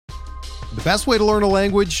The best way to learn a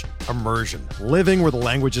language? Immersion. Living where the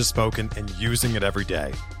language is spoken and using it every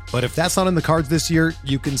day. But if that's not in the cards this year,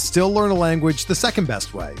 you can still learn a language the second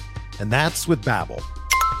best way, and that's with Babbel.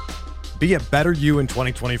 Be a better you in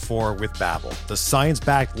 2024 with Babbel, the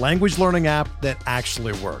science-backed language learning app that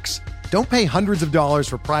actually works. Don't pay hundreds of dollars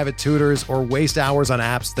for private tutors or waste hours on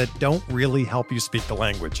apps that don't really help you speak the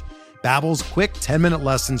language. Babbel's quick 10-minute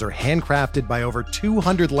lessons are handcrafted by over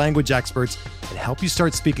 200 language experts and help you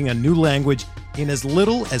start speaking a new language in as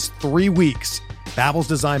little as 3 weeks. Babbel's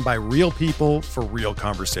designed by real people for real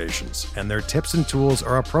conversations, and their tips and tools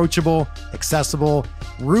are approachable, accessible,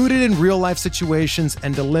 rooted in real-life situations,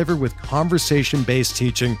 and delivered with conversation-based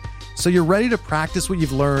teaching, so you're ready to practice what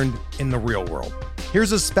you've learned in the real world.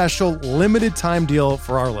 Here's a special limited-time deal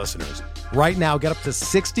for our listeners. Right now, get up to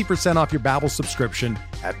 60% off your Babbel subscription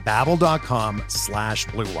at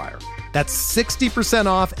babbel.com/Blue Wire. That's 60%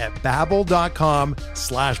 off at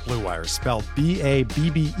babbel.com/Blue Wire, spelled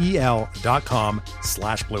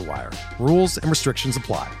BABBEL.com/Blue Wire. Rules and restrictions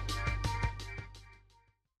apply.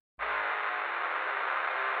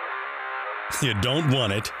 You don't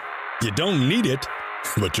want it, you don't need it,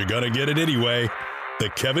 but you're gonna get it anyway. The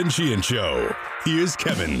Kevin Sheehan Show. Here's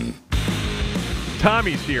Kevin.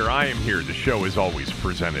 Tommy's here. I am here. The show is always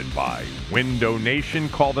presented by Window Nation.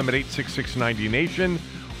 Call them at 866-90-NATION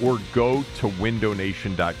or go to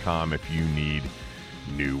windownation.com if you need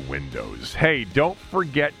new windows. Hey, don't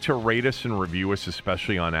forget to rate us and review us,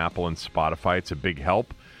 especially on Apple and Spotify. It's a big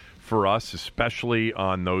help for us, especially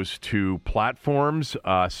on those two platforms.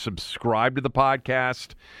 Subscribe to the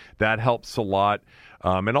podcast. That helps a lot.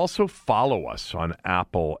 And also follow us on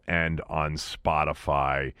Apple and on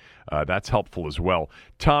Spotify. That's helpful as well.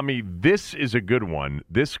 Tommy, this is a good one.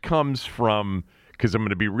 This comes from, because I'm going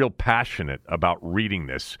to be real passionate about reading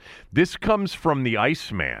this. This comes from the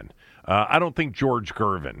Iceman. I don't think George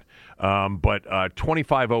Gervin, but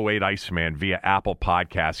 2508 Iceman via Apple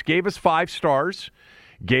Podcasts gave us 5 stars,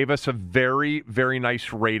 gave us a very, very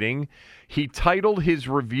nice rating. He titled his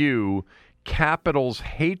review, Capitals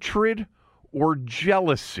Hatred or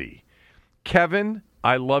Jealousy. Kevin,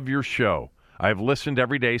 I love your show. I have listened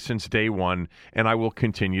every day since day one, and I will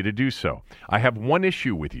continue to do so. I have one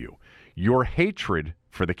issue with you, your hatred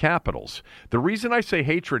for the Capitals. The reason I say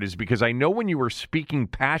hatred is because I know when you were speaking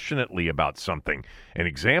passionately about something. An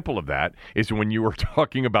example of that is when you were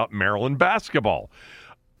talking about Maryland basketball.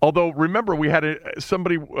 Although, remember, we had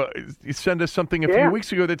somebody send us something a few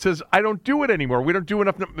weeks ago that says, I don't do it anymore. We don't do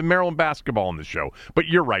enough Maryland basketball on the show. But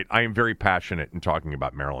you're right. I am very passionate in talking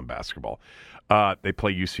about Maryland basketball. They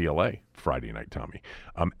play UCLA Friday night, Tommy,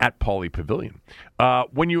 at Pauley Pavilion.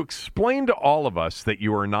 When you explain to all of us that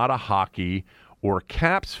you are not a hockey or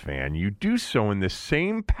Caps fan, you do so in the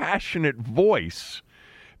same passionate voice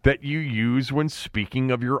that you use when speaking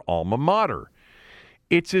of your alma mater.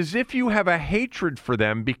 It's as if you have a hatred for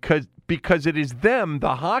them because it is them,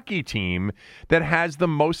 the hockey team, that has the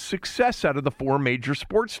most success out of the 4 major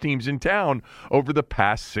sports teams in town over the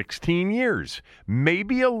past 16 years.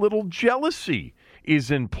 Maybe a little jealousy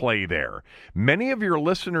is in play there. Many of your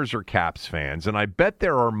listeners are Caps fans, and I bet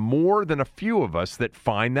there are more than a few of us that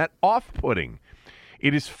find that off-putting.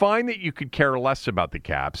 It is fine that you could care less about the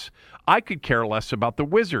Caps. I could care less about the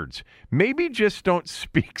Wizards. Maybe just don't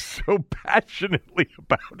speak so passionately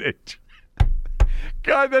about it.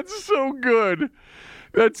 God, that's so good.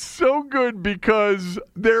 That's so good because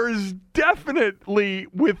there is definitely,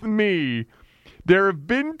 with me, there have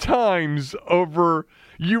been times over,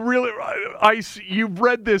 you've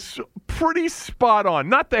read this pretty spot on.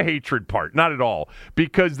 Not the hatred part, not at all,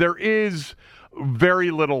 because there is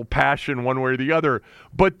very little passion one way or the other,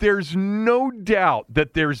 but there's no doubt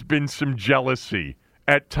that there's been some jealousy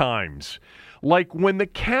at times. Like when the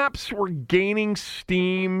Caps were gaining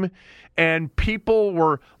steam and people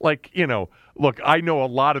were like, look, I know a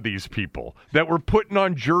lot of these people that were putting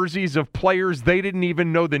on jerseys of players they didn't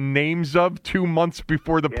even know the names of 2 months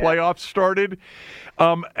before the playoffs started.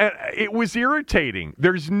 It was irritating.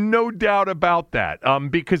 There's no doubt about that,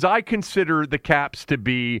 because I consider the Caps to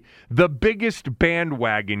be the biggest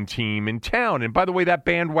bandwagon team in town. And by the way, that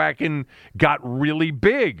bandwagon got really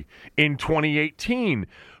big in 2018.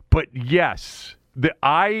 But yes,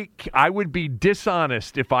 I would be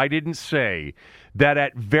dishonest if I didn't say that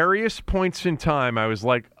at various points in time, I was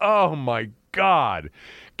like, oh my God,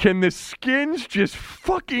 can the Skins just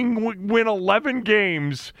fucking win 11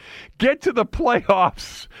 games, get to the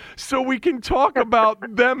playoffs, so we can talk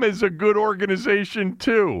about them as a good organization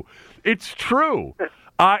too? It's true.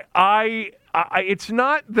 It's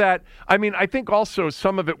not that, I think also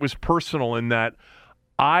some of it was personal in that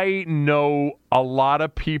I know a lot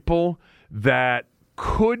of people that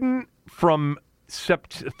couldn't from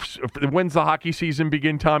when's the hockey season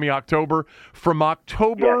begin, Tommy? October? From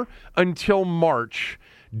October until March,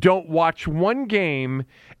 don't watch one game.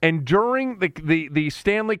 And during the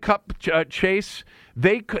Stanley Cup chase,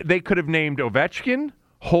 they could have named Ovechkin,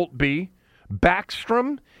 Holtby,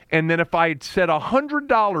 Backstrom, and then if I had said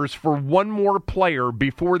 $100 for one more player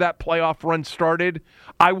before that playoff run started,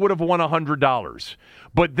 I would have won $100.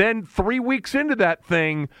 But then 3 weeks into that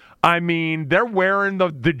thing, I mean, they're wearing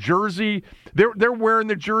the jersey. They're wearing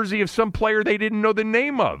the jersey of some player they didn't know the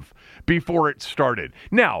name of before it started.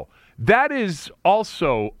 Now, that is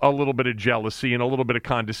also a little bit of jealousy and a little bit of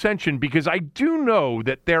condescension, because I do know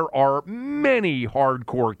that there are many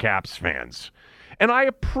hardcore Caps fans, and I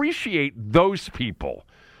appreciate those people.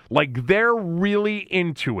 Like, they're really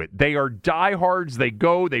into it. They are diehards. They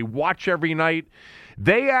go, they watch every night.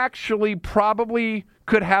 They actually probably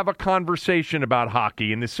could have a conversation about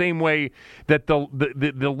hockey in the same way that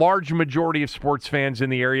the large majority of sports fans in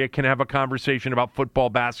the area can have a conversation about football,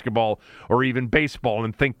 basketball, or even baseball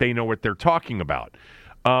and think they know what they're talking about.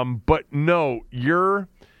 But no, you're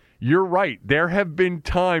right. There have been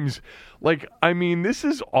times, like, I mean, this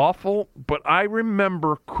is awful, but I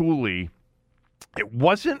remember Cooley. It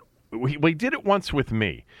wasn't, he did it once with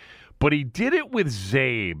me, but he did it with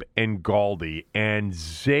Zabe and Galdi, and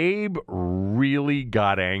Zabe really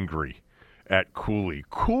got angry at Cooley.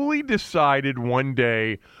 Cooley decided one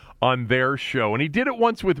day on their show, and he did it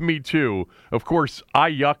once with me too. Of course,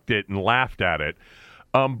 I yucked it and laughed at it,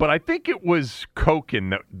 but I think it was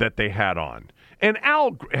Koken that they had on. And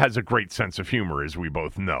Al has a great sense of humor, as we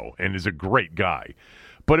both know, and is a great guy.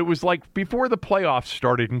 But it was like before the playoffs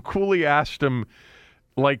started, and Cooley asked him,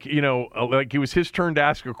 like, you know, like it was his turn to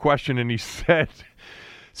ask a question, and he said,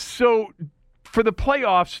 so for the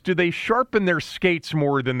playoffs, do they sharpen their skates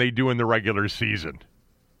more than they do in the regular season?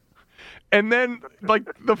 And then, like,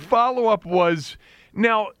 the follow-up was,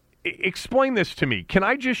 now, explain this to me. Can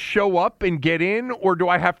I just show up and get in, or do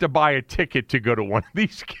I have to buy a ticket to go to one of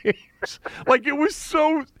these games? Like, it was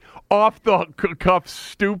so off-the-cuff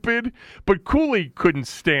stupid, but Cooley couldn't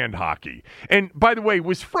stand hockey. And, by the way,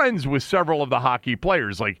 was friends with several of the hockey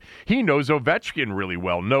players. Like, he knows Ovechkin really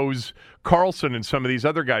well, knows Carlson and some of these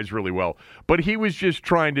other guys really well. But he was just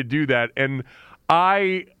trying to do that, and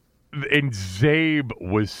Zabe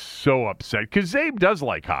was so upset, because Zabe does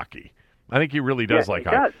like hockey. I think he really does like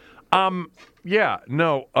hockey.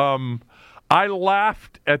 I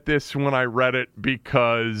laughed at this when I read it,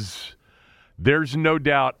 because there's no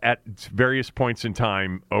doubt at various points in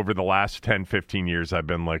time over the last 10, 15 years, I've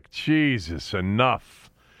been like, Jesus,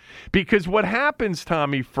 enough. Because what happens,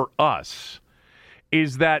 Tommy, for us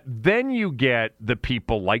is that then you get the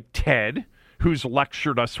people like Ted, who's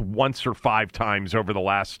lectured us once or 5 times over the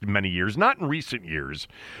last many years, not in recent years,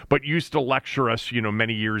 but used to lecture us, you know,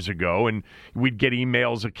 many years ago. And we'd get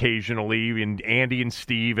emails occasionally, and Andy and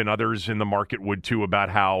Steve and others in the market would too,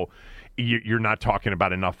 about how you're not talking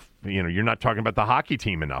about enough, you know, you're not talking about the hockey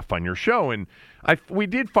team enough on your show. And we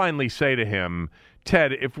did finally say to him,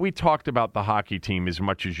 Ted, if we talked about the hockey team as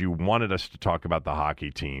much as you wanted us to talk about the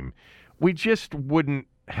hockey team, we just wouldn't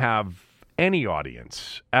have any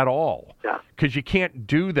audience at all, because you can't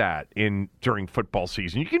do that during football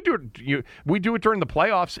season. You can do it. We do it during the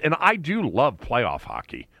playoffs, and I do love playoff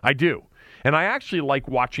hockey. I do, and I actually like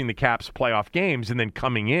watching the Caps playoff games and then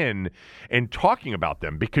coming in and talking about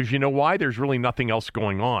them, because you know why? There's really nothing else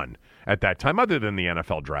going on at that time other than the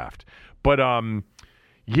NFL draft. But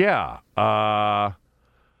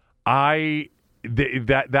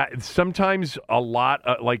sometimes a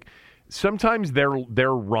lot like. Sometimes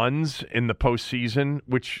their runs in the postseason,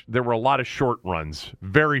 which there were a lot of short runs,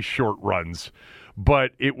 very short runs,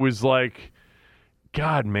 but it was like,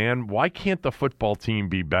 God, man, why can't the football team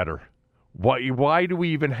be better? Why do we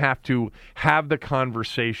even have to have the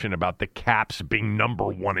conversation about the Caps being number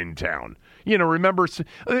one in town? You know, remember,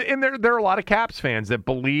 and there are a lot of Caps fans that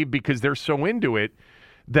believe, because they're so into it,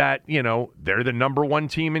 that, you know, they're the number one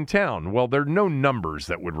team in town. Well, there are no numbers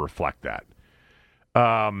that would reflect that.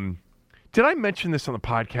 Did I mention this on the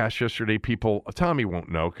podcast yesterday? People, Tommy won't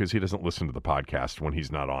know because he doesn't listen to the podcast when he's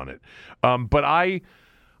not on it. But I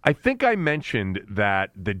think I mentioned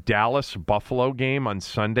that the Dallas-Buffalo game on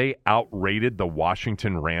Sunday outrated the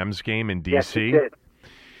Washington Rams game in D.C. Yes, it did.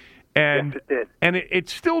 And, yes, it did. And it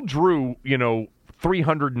still drew,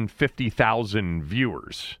 350,000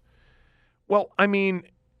 viewers. Well, I mean,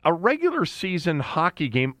 a regular season hockey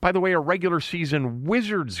game, by the way, a regular season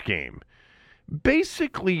Wizards game,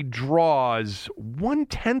 basically draws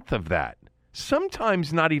 1/10 of that.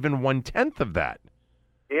 Sometimes not even 1/10 of that.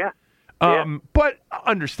 Yeah. But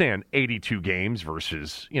understand, 82 games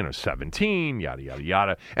versus 17, yada yada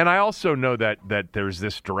yada. And I also know that there's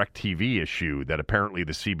this DirecTV issue that apparently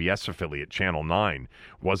the CBS affiliate Channel 9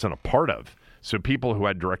 wasn't a part of. So people who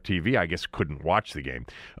had DirecTV, I guess, couldn't watch the game.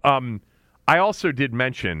 I also did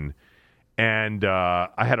mention, and I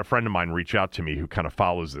had a friend of mine reach out to me who kind of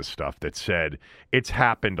follows this stuff that said it's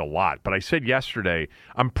happened a lot. But I said yesterday,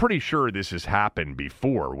 I'm pretty sure this has happened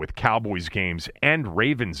before with Cowboys games and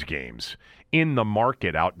Ravens games in the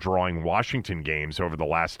market outdrawing Washington games over the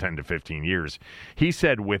last 10 to 15 years. He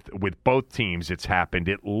said with both teams, it's happened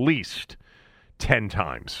at least 10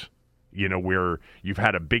 times. Where you've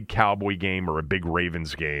had a big Cowboy game or a big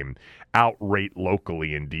Ravens game outrate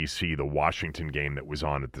locally in D.C. the Washington game that was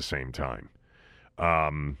on at the same time.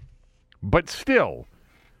 But still,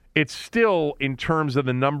 it's still, in terms of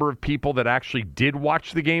the number of people that actually did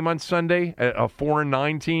watch the game on Sunday, a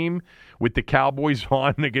 4-9 team with the Cowboys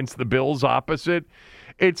on against the Bills opposite,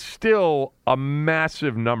 it's still a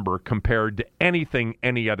massive number compared to anything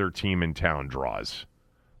any other team in town draws.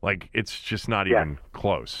 Like, it's just not even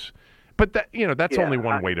close. But that's only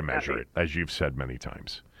one way to measure it, as you've said many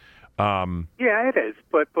times. It is.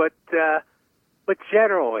 But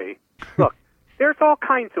generally, look, there's all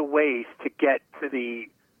kinds of ways to get to the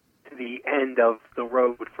end of the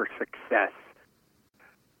road for success.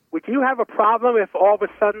 Would you have a problem if all of a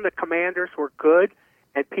sudden the Commanders were good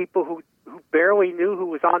and people who barely knew who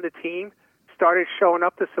was on the team started showing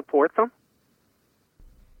up to support them?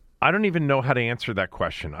 I don't even know how to answer that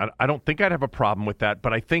question. I don't think I'd have a problem with that,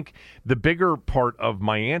 but I think the bigger part of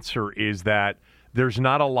my answer is that there's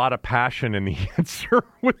not a lot of passion in the answer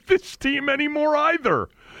with this team anymore either.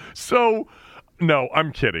 So, no,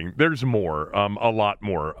 I'm kidding. There's more, a lot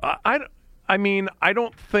more. I mean, I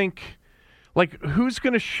don't think, like, who's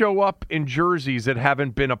going to show up in jerseys that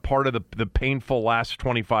haven't been a part of the painful last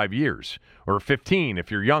 25 years, or 15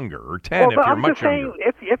 if you're younger, or 10 if you're much younger?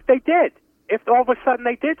 If they did. If all of a sudden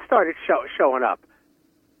they did start showing up.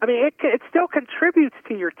 I mean, it still contributes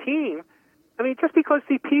to your team. I mean, just because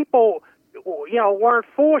the people, weren't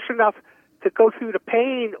foolish enough to go through the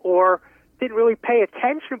pain or didn't really pay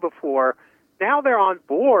attention before, now they're on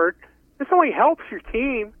board. This only helps your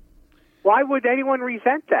team. Why would anyone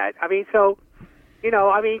resent that? I mean,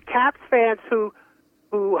 Caps fans who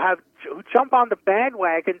jump on the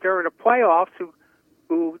bandwagon during the playoffs,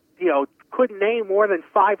 who couldn't name more than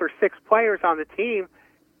 5 or 6 players on the team,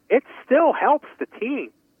 it still helps the team.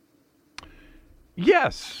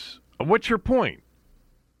 Yes. What's your point?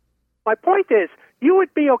 My point is, you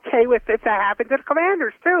would be okay with if that happened to the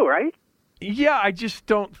Commanders too, right? Yeah, I just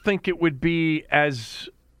don't think it would be as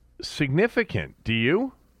significant. Do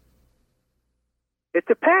you? It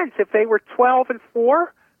depends. If they were 12-4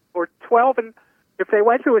 or 12 and if they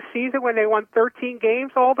went through a season when they won 13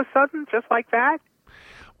 games all of a sudden, just like that.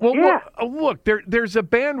 Well, look, there's a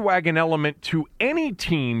bandwagon element to any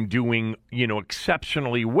team doing,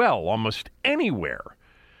 exceptionally well almost anywhere.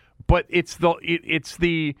 But it's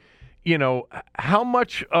the how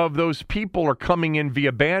much of those people are coming in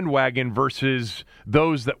via bandwagon versus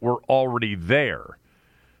those that were already there.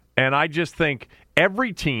 And I just think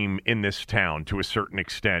every team in this town, to a certain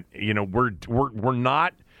extent,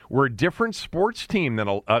 we're a different sports team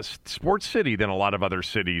than a sports city than a lot of other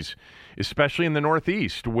cities, especially in the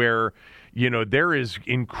Northeast, where there is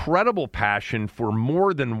incredible passion for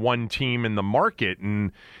more than one team in the market,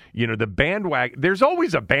 and the bandwagon. There's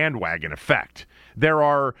always a bandwagon effect. There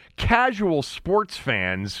are casual sports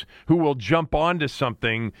fans who will jump onto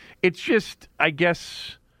something. It's just, I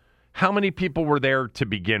guess, how many people were there to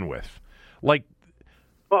begin with? Like,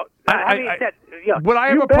 well, would I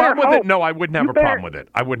have a problem with it? No, I wouldn't have a problem with it.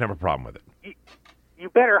 I wouldn't have a problem with it. You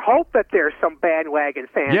better hope that there's some bandwagon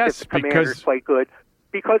fans if the Commanders play good.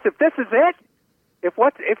 Because if this is it, if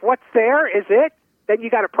what's there is it, then you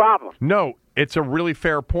got a problem. No, it's a really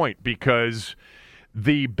fair point, because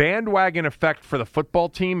the bandwagon effect for the football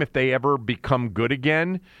team, if they ever become good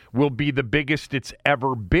again, will be the biggest it's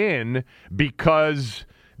ever been, because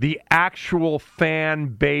the actual fan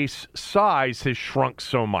base size has shrunk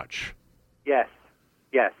so much. Yes.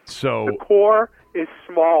 So the core is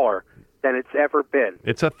smaller than it's ever been.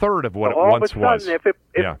 It's a third of what it once was. All of a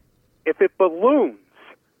sudden, if it balloons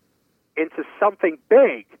into something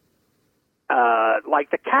big,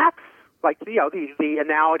 like the Caps, like the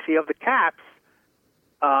analogy of the Caps,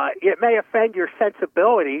 it may offend your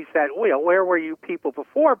sensibilities that where were you people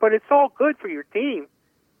before, but it's all good for your team.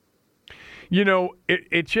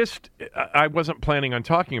 It just, I wasn't planning on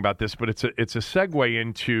talking about this, but it's a segue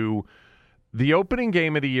into the opening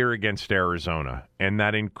game of the year against Arizona and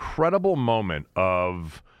that incredible moment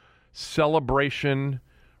of celebration,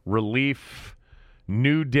 relief,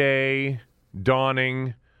 new day,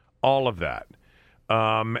 dawning, all of that.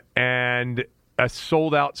 And a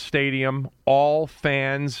sold-out stadium, all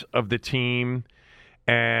fans of the team.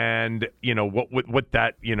 And, what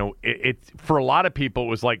that, it for a lot of people, it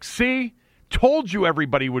was like, see, told you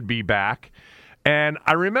everybody would be back. And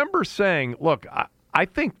I remember saying, look, I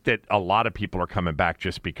think that a lot of people are coming back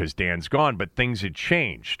just because Dan's gone, but things had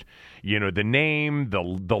changed. The name, the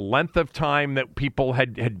length of time that people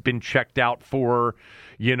had been checked out for,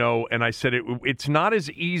 and I said it's not as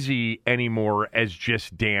easy anymore as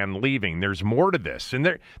just Dan leaving. There's more to this.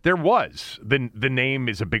 And there was. The name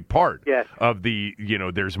is a big part of the,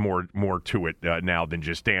 there's more to it now than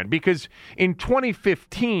just Dan. Because in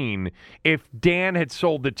 2015, if Dan had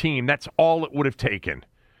sold the team, that's all it would have taken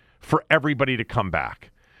for everybody to come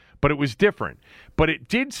back. But it was different. But it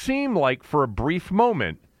did seem like for a brief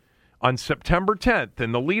moment on September 10th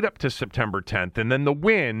and the lead up to September 10th and then the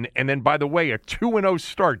win, and then, by the way, a 2-0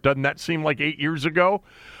 start, doesn't that seem like 8 years ago?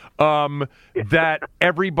 That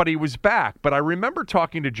everybody was back. But I remember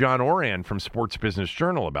talking to John Oran from Sports Business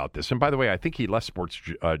Journal about this. And by the way, I think he left Sports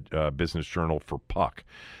Business Journal for Puck.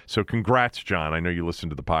 So congrats, John. I know you listen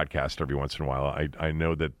to the podcast every once in a while. I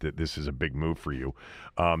know that this is a big move for you.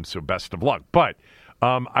 So best of luck. But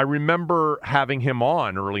I remember having him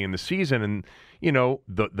on early in the season, and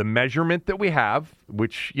the measurement that we have,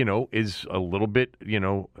 which, is a little bit,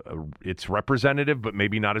 it's representative, but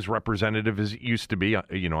maybe not as representative as it used to be.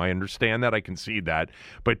 I understand that. I can see that.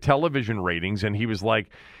 But television ratings, and he was like,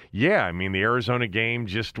 yeah, I mean, the Arizona game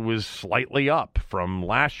just was slightly up from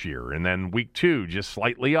last year. And then week 2, just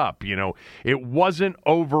slightly up. It wasn't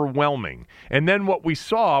overwhelming. And then what we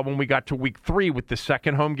saw when we got to week 3 with the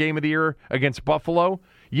second home game of the year against Buffalo,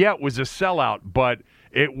 yeah, it was a sellout, but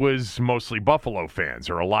it was mostly Buffalo fans,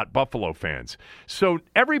 or a lot Buffalo fans. So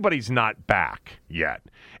everybody's not back yet.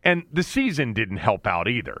 And the season didn't help out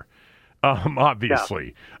either,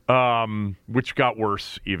 obviously, which got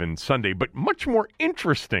worse even Sunday, but much more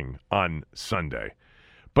interesting on Sunday.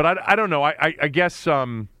 But I don't know. I guess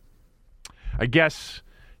to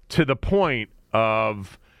the point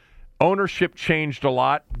of ownership changed a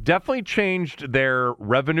lot. Definitely changed their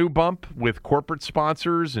revenue bump with corporate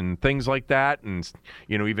sponsors and things like that, and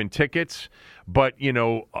even tickets. But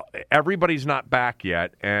everybody's not back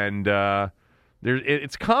yet, and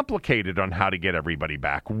it's complicated on how to get everybody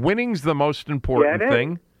back. Winning's the most important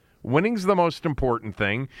thing. Winning's the most important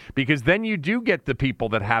thing, because then you do get the people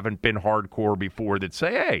that haven't been hardcore before that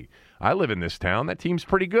say, "Hey, I live in this town. That team's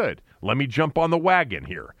pretty good. Let me jump on the wagon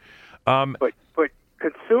here." But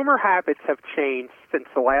consumer habits have changed since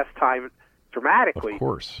the last time, dramatically. Of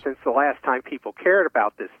course. Since the last time people cared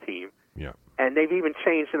about this team. Yeah. And they've even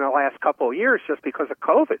changed in the last couple of years just because of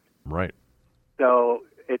COVID. Right. So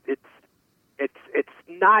it's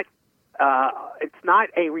not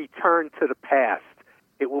a return to the past.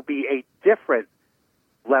 It will be a different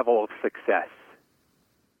level of success.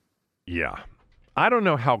 Yeah. I don't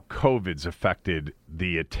know how COVID's affected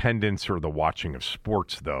the attendance or the watching of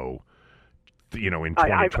sports, though. In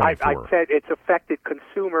 2024. I said it's affected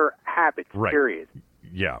consumer habits, right. Period.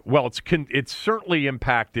 Yeah. Well, it's certainly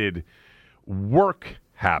impacted work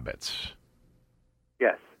habits.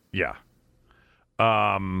 Yes. Yeah.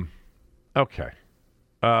 Okay.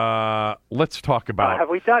 Let's talk about. Have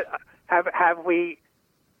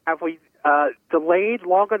we delayed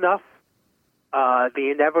long enough the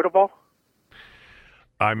inevitable?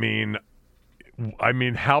 I mean,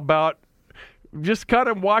 how about just kind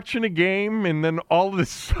of watching a game, and then all of a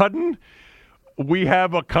sudden we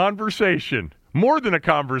have a conversation, more than a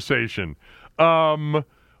conversation.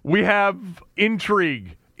 We have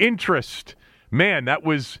intrigue, interest. Man, that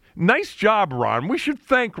was nice job, Ron. We should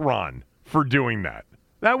thank Ron for doing that.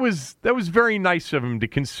 That was very nice of him to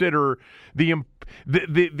consider the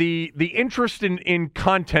interest in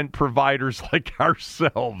content providers like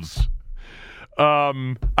ourselves.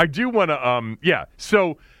 I do want to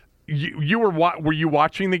So were you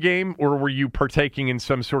watching the game, or were you partaking in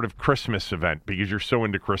some sort of Christmas event because you're so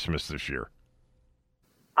into Christmas this year?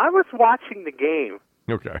 I was watching the game.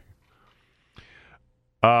 Okay.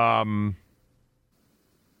 I'm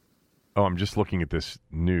just looking at this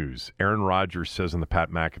news. Aaron Rodgers says on the Pat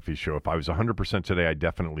McAfee show, "If I was 100% today, I'd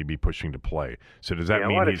definitely be pushing to play." So does that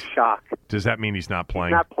mean what a shock? Does that mean he's not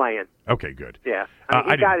playing? He's not playing. Okay, good. Yeah,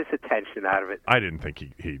 he got his attention out of it. I didn't think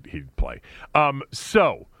he'd play.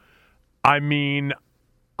 So, I mean,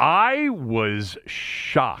 I was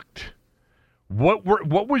shocked. What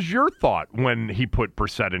was your thought when he put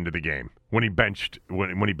Brissett into the game, when he benched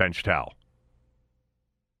Howell?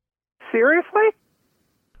 Seriously?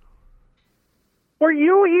 Were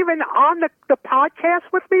you even on the podcast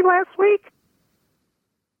with me last week?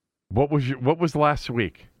 What was last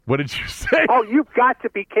week? What did you say? Oh, you've got to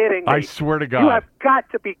be kidding me. I swear to God. You have got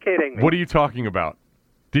to be kidding me. What are you talking about?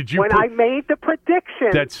 Did you When I made the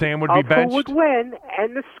prediction that Sam would be benched? Who would win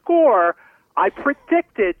and the score, I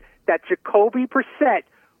predicted that Jacoby Brissett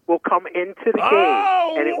will come into the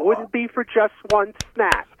game, and it wouldn't be for just one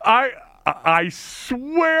snap. I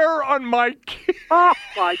swear on my... Oh,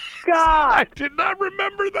 my God. I did not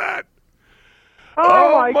remember that.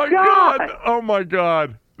 Oh my God. Oh, my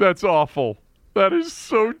God. That's awful. That is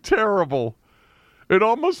so terrible. It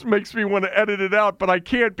almost makes me want to edit it out, but I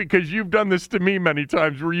can't because you've done this to me many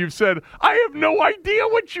times where you've said, I have no idea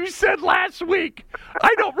what you said last week.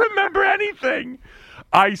 I don't remember anything.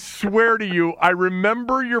 I swear to you, I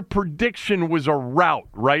remember your prediction was a rout,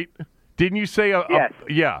 right? Didn't you say yes.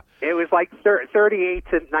 Yeah. It was like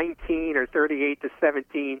 38-19 or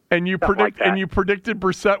 38-17. And you predicted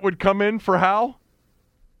Brissett would come in for Howell?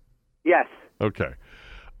 Yes. Okay.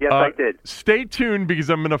 Yes, I did. Stay tuned because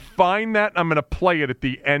I'm going to find that. I'm going to play it at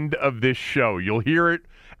the end of this show. You'll hear it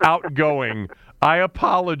outgoing. I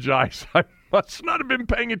apologize. I must not have been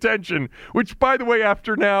paying attention, which, by the way,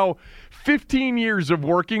 after now 15 years of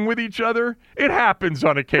working with each other, it happens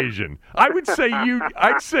on occasion. I'd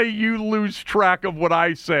say you lose track of what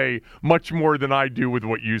I say much more than I do with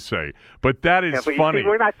what you say. But that is funny. You see,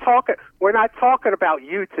 we're not talking about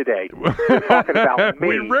you today. We're talking about me.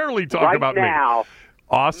 We rarely talk about me. Right now.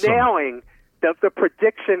 Awesome. Nailing the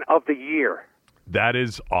prediction of the year. That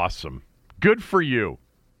is awesome. Good for you.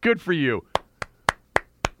 Good for you.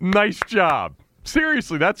 Nice job.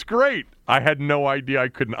 Seriously, that's great. I had no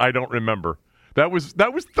idea. I don't remember. That was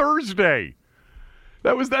Thursday.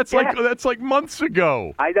 That's like months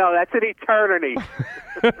ago. I know, that's an eternity.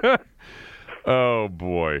 Oh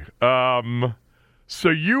boy. But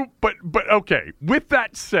okay, with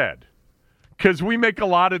that said, cuz we make a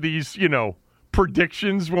lot of these,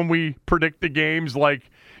 predictions when we predict the games, like,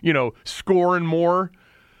 score and more.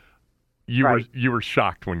 You were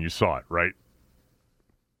shocked when you saw it, right?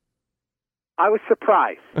 I was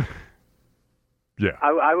surprised. Yeah.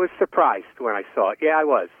 I was surprised when I saw it. Yeah, I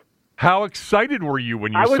was. How excited were you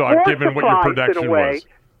when you saw it, given what your prediction was?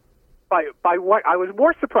 By what I was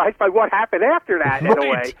more surprised by what happened after that, in a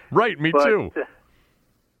way. Right, me too.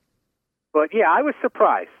 But yeah, I was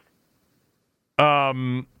surprised.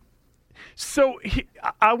 So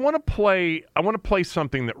I want to play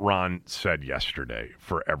something that Ron said yesterday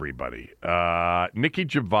for everybody. Nikki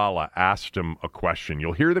Javala asked him a question.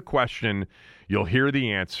 You'll hear the question, you'll hear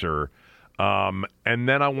the answer, and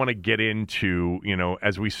then I want to get into,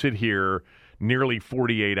 as we sit here nearly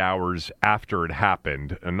 48 hours after it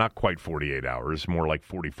happened, and not quite 48 hours, more like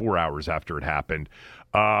 44 hours after it happened,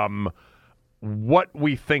 what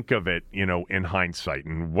we think of it, in hindsight,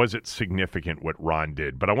 and was it significant what Ron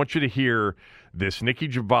did? But I want you to hear this Nikki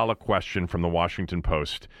Javala question from the Washington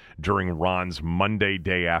Post during Ron's Monday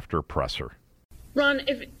day after presser. Ron,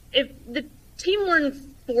 if the team were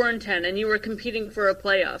in 4-10 and you were competing for a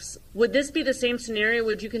playoffs, would this be the same scenario?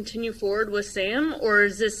 Would you continue forward with Sam, or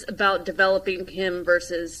is this about developing him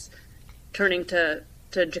versus turning to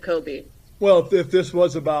Jacoby? Well, if this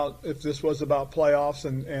was about playoffs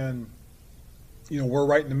and we're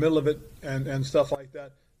right in the middle of it and stuff like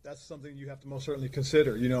that, that's something you have to most certainly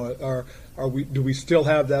consider. Do we still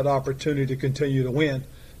have that opportunity to continue to win?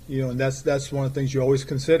 And that's one of the things you always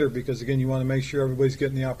consider, because again, you want to make sure everybody's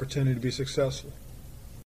getting the opportunity to be successful.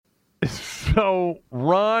 So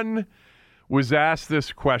Ron was asked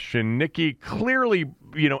this question. Nikki clearly,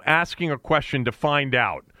 asking a question to find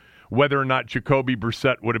out whether or not Jacoby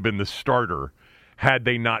Brissett would have been the starter had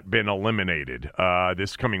they not been eliminated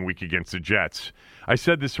this coming week against the Jets. I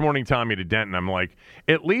said this morning, Tommy, to Denton, I'm like,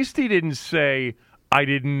 at least he didn't say, I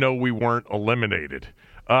didn't know we weren't eliminated,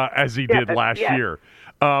 as he did last year.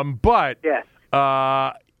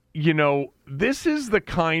 This is the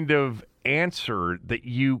kind of answer that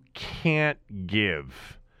you can't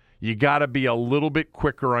give. You got to be a little bit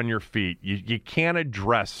quicker on your feet. You can't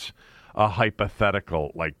address a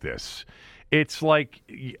hypothetical like this. It's like,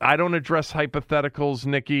 I don't address hypotheticals,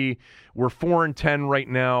 Nikki. We're 4-10 right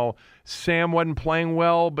now. Sam wasn't playing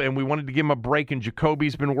well, and we wanted to give him a break, and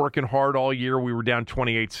Jacoby's been working hard all year. We were down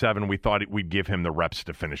 28-7. We thought we'd give him the reps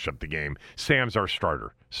to finish up the game. Sam's our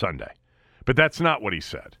starter Sunday. But that's not what he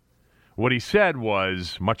said. What he said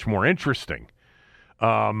was much more interesting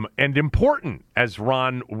and important, as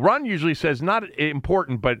Ron usually says, not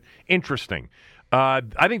important, but interesting. I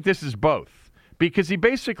think this is both. Because he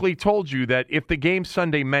basically told you that if the game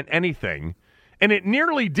Sunday meant anything, And it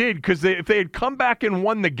nearly did, because if they had come back and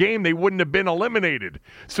won the game, they wouldn't have been eliminated.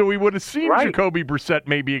 So we would have seen Jacoby Brissett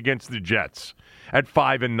maybe against the Jets at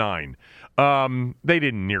 5-9. They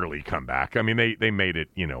didn't nearly come back. I mean, they made it,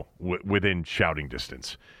 within shouting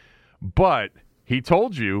distance. But he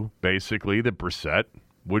told you, basically, that Brissett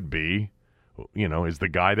would be, is the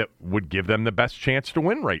guy that would give them the best chance to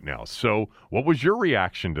win right now. So what was your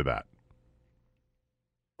reaction to that?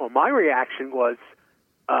 Well, my reaction was,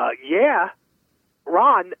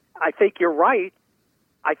 Ron, I think you're right.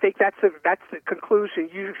 I think that's the conclusion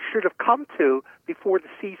you should have come to before the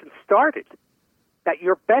season started. That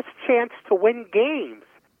your best chance to win games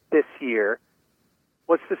this year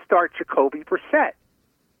was to start Jacoby Brissett.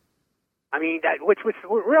 I mean, which was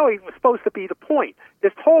really was supposed to be the point.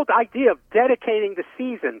 This whole idea of dedicating the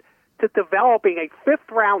season to developing a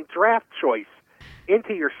fifth-round draft choice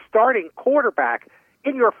into your starting quarterback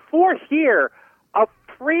in your fourth year of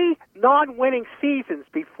 3 non-winning seasons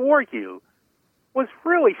before you was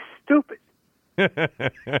really stupid. and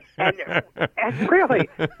really,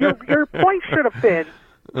 your point should have been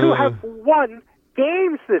to have won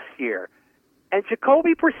games this year. And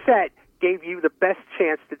Jacoby Brissett gave you the best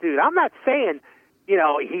chance to do that. I'm not saying,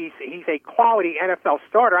 he's a quality NFL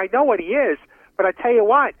starter. I know what he is, but I tell you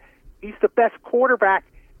what, he's the best quarterback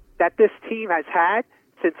that this team has had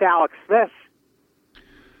since Alex Smith.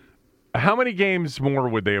 How many games more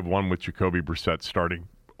would they have won with Jacoby Brissett starting?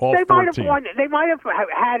 All they 14. might have won. They might have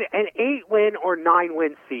had an 8-win or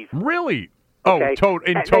 9-win season. Really? Okay. Oh,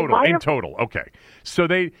 in total. Okay. So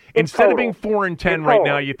they instead of being 4-10 right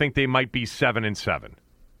now, you think they might be 7-7.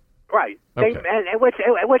 Right. Okay. Which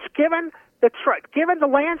given the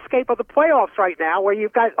landscape of the playoffs right now, where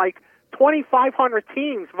you've got like 2,500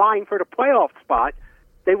 teams vying for the playoff spot,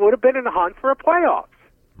 they would have been in the hunt for a playoffs.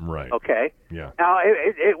 Right. Okay. Yeah. Now,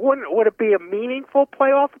 would it be a meaningful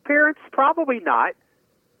playoff appearance? Probably not.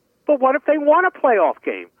 But what if they won a playoff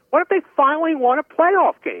game? What if they finally won a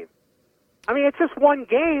playoff game? I mean, it's just one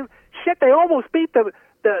game. Shit, they almost beat the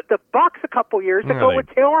Bucks a couple years ago with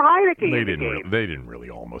Taylor Heinicke in the game. They didn't really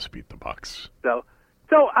almost beat the Bucks. So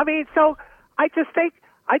I just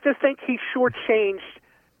think he shortchanged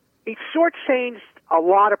a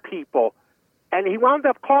lot of people, and he wound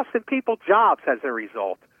up costing people jobs as a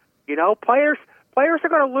result. Players are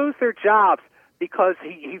going to lose their jobs because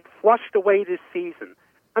he flushed away this season.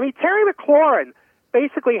 I mean, Terry McLaurin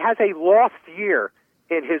basically has a lost year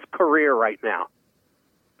in his career right now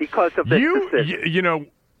because of this decision.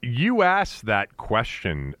 You asked that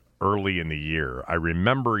question early in the year. I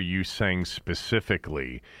remember you saying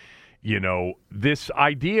specifically, this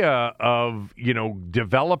idea of,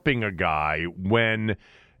 developing a guy when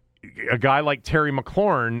a guy like Terry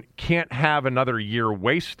McLaurin can't have another year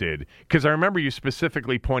wasted, because I remember you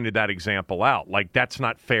specifically pointed that example out. Like, that's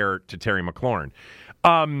not fair to Terry McLaurin.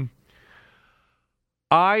 I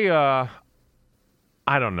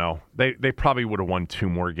don't know. They probably would have won 2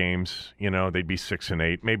 more games. They'd be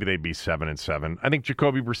 6-8. Maybe they'd be 7-7. I think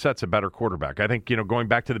Jacoby Brissett's a better quarterback. I think, going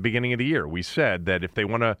back to the beginning of the year, we said that if they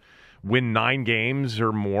want to win 9 games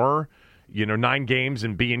or more, 9 games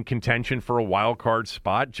and be in contention for a wild card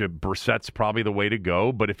spot, Brissett's probably the way to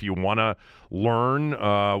go. But if you want to learn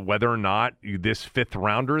whether or not this 5th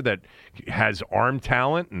rounder that has arm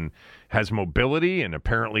talent and has mobility and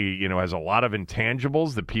apparently, has a lot of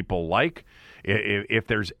intangibles that people like, if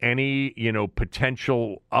there's any,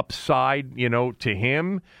 potential upside, to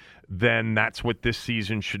him, then that's what this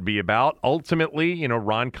season should be about. Ultimately,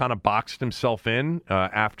 Ron kind of boxed himself in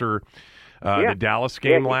after the Dallas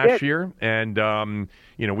game last year. And,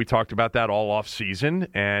 we talked about that all off season.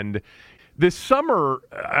 And this summer,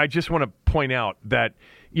 I just want to point out that,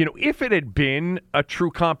 if it had been a true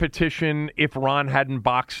competition, if Ron hadn't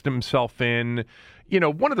boxed himself in,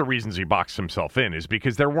 one of the reasons he boxed himself in is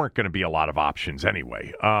because there weren't going to be a lot of options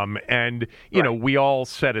anyway. We all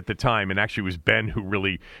said at the time, and actually it was Ben who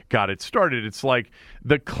really got it started, it's like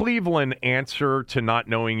the Cleveland answer to not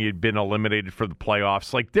knowing you'd been eliminated for the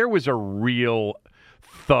playoffs, like there was a real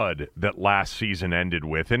thud that last season ended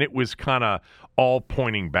with, and it was kind of all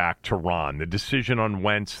pointing back to Ron. The decision on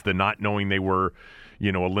Wentz, the not knowing they were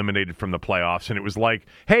eliminated from the playoffs. And it was like,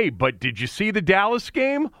 hey, but did you see the Dallas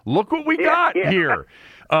game? Look what we got here.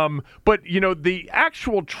 But, the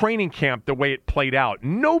actual training camp, the way it played out,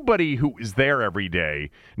 nobody who was there every day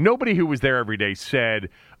said,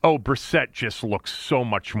 oh, Brissett just looks so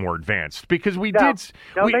much more advanced. Because they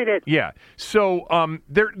did. Yeah. So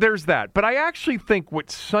there's that. But I actually think what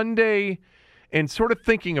Sunday, and sort of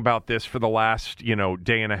thinking about this for the last,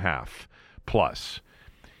 day and a half plus,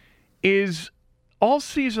 is all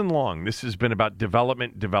season long, this has been about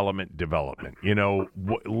development.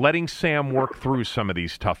 Letting Sam work through some of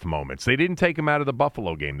these tough moments. They didn't take him out of the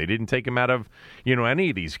Buffalo game. They didn't take him out of, any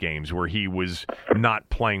of these games where he was not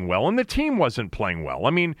playing well and the team wasn't playing well.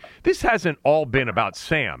 I mean, this hasn't all been about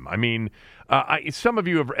Sam. I mean, some of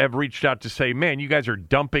you have reached out to say, man, you guys are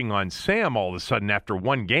dumping on Sam all of a sudden after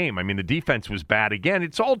one game. I mean, the defense was bad again.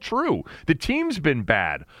 It's all true. The team's been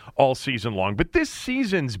bad all season long, but this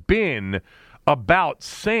season's been about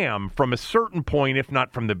Sam from a certain point, if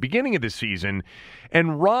not from the beginning of the season.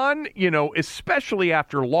 And Ron, especially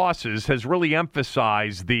after losses, has really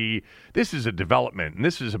emphasized this is a development and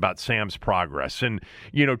this is about Sam's progress and,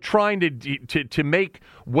 trying to make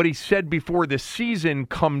what he said before the season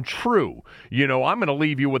come true. I'm going to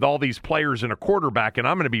leave you with all these players and a quarterback and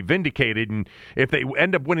I'm going to be vindicated. And if they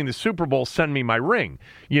end up winning the Super Bowl, send me my ring,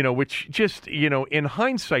 which just, in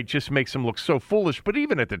hindsight just makes him look so foolish. But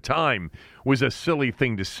even at the time was a silly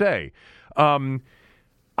thing to say.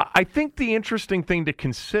 I think the interesting thing to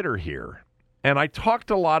consider here, and I talked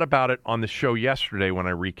a lot about it on the show yesterday when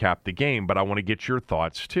I recapped the game, but I want to get your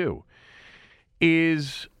thoughts too,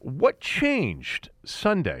 is what changed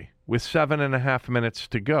Sunday with 7.5 minutes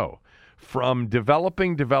to go from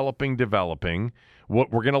developing,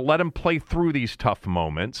 what we're going to let him play through these tough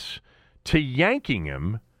moments, to yanking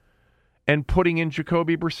him and putting in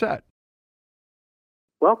Jacoby Brissett?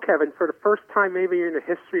 Well, Kevin, for the first time maybe in the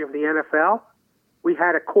history of the NFL, we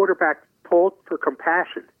had a quarterback pulled for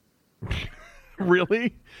compassion.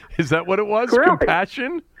 Really? Is that what it was? Really?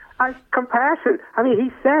 Compassion? Compassion. I mean,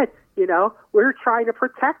 he said, we're trying to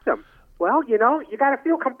protect them. Well, you got to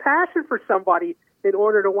feel compassion for somebody in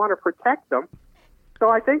order to want to protect them.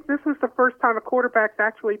 So I think this was the first time a quarterback's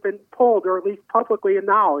actually been pulled, or at least publicly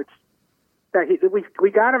acknowledged, that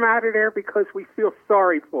we got him out of there because we feel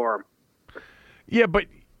sorry for him. Yeah, but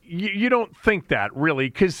you don't think that, really,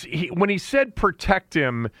 because when he said protect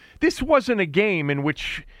him, this wasn't a game in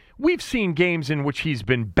which we've seen games in which he's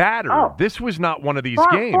been battered. Oh. This was not one of these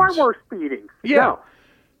games. Far worse beatings. Yeah.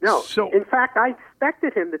 No. So, in fact, I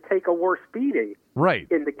expected him to take a worse beating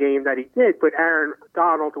in the game that he did, but Aaron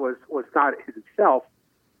Donald was not himself,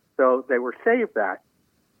 so they were saved that.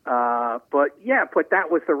 But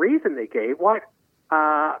that was the reason they gave. What?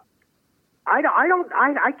 I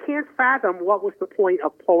can't fathom what was the point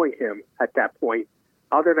of pulling him at that point,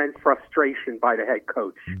 other than frustration by the head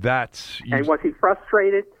coach. And was he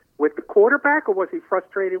frustrated with the quarterback, or was he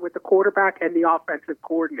frustrated with the quarterback and the offensive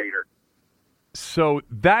coordinator? So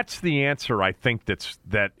that's the answer. I think that's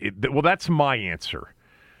my answer.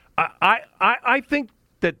 I think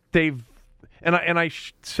that they've, and I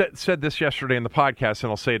said this yesterday in the podcast, and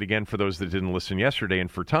I'll say it again for those that didn't listen yesterday, and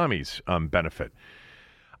for Tommy's benefit.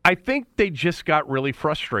 I think they just got really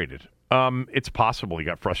frustrated. It's possible he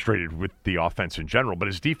got frustrated with the offense in general, but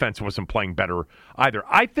his defense wasn't playing better either.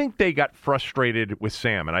 I think they got frustrated with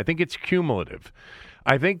Sam, and I think it's cumulative.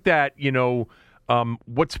 I think that,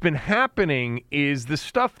 what's been happening is the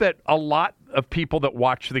stuff that a lot of people that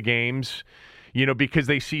watch the games, because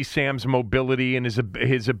they see Sam's mobility and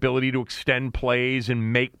his ability to extend plays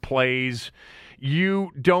and make plays, you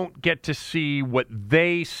don't get to see what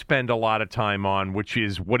they spend a lot of time on, which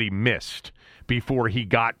is what he missed before he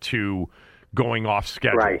got to going off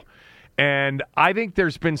schedule. Right. And I think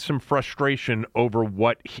there's been some frustration over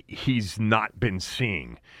what he's not been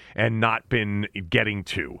seeing and not been getting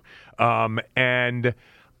to. And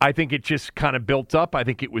I think it just kind of built up. I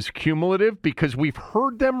think it was cumulative because we've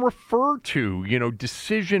heard them refer to,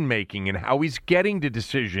 decision-making and how he's getting to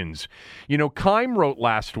decisions. Keim wrote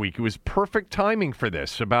last week, it was perfect timing for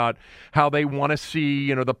this, about how they want to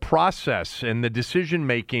see, the process and the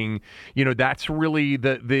decision-making. That's really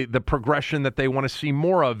the progression that they want to see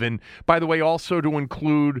more of. And, by the way, also to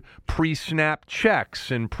include pre-snap checks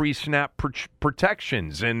and pre-snap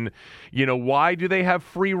protections. And, why do they have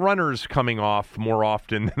free runners coming off more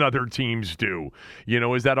often than other teams do?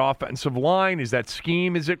 Is that offensive line? Is that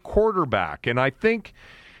scheme? Is it quarterback? And I think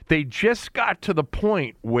they just got to the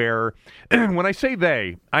point where, when I say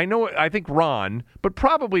they, I think Ron, but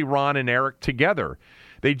probably Ron and Eric together,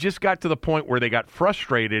 they just got to the point where they got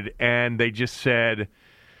frustrated and they just said,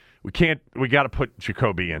 we got to put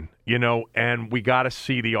Jacoby in, and we got to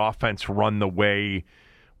see the offense run the way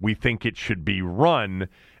we think it should be run.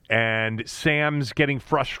 And Sam's getting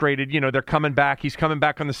frustrated. They're coming back. He's coming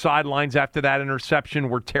back on the sidelines after that interception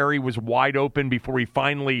where Terry was wide open before he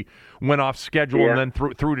finally went off schedule, and then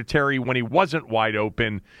threw to Terry when he wasn't wide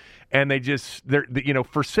open. And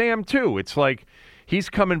for Sam too, it's like he's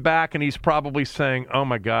coming back and he's probably saying, oh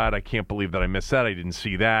my God, I can't believe that I missed that. I didn't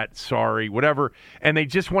see that. Sorry, whatever. And they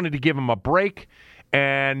just wanted to give him a break.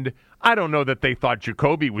 And I don't know that they thought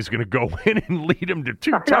Jacoby was going to go in and lead him to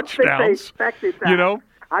 2 touchdowns. I don't think they expected that. You know?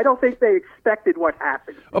 I don't think they expected what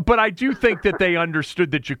happened. But I do think that they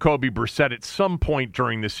understood that Jacoby Brissett at some point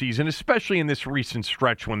during the season, especially in this recent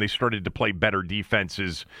stretch when they started to play better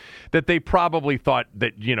defenses, that they probably thought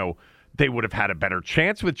that, you know, they would have had a better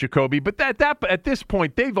chance with Jacoby. But at this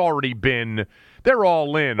point, they're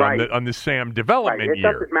all in on the Sam development year.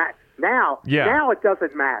 It doesn't matter. Now it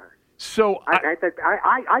doesn't matter. So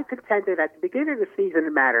I contended at the beginning of the season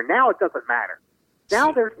it mattered. Now it doesn't matter.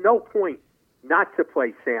 Now there's no point not to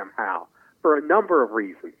play Sam Howell for a number of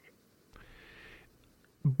reasons.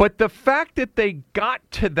 But the fact that they got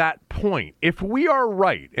to that point, if we are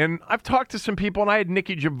right, and I've talked to some people, and I had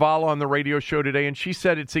Nikki Javala on the radio show today, and she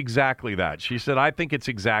said it's exactly that. She said, I think it's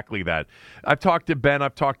exactly that. I've talked to Ben,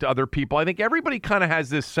 I've talked to other people. I think everybody kind of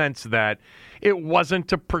has this sense that it wasn't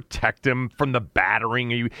to protect him from the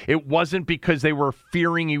battering. It wasn't because they were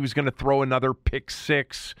fearing he was going to throw another pick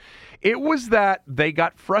six. It was that they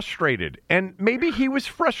got frustrated, and maybe he was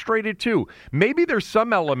frustrated too. Maybe there's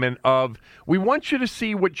some element of, we want you to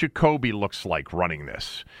see what Jacoby looks like running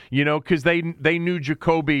this, you know, because they knew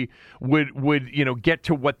Jacoby would get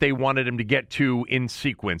to what they wanted him to get to in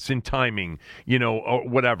sequence, in timing, you know, or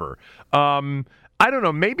whatever. I don't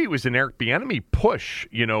know. Maybe it was an Eric Bieniemy push,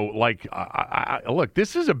 you know, like, look,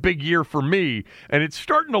 this is a big year for me, and it's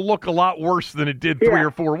starting to look a lot worse than it did 3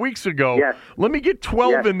 or 4 weeks ago. Yes. Let me get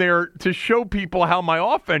 12 in there to show people how my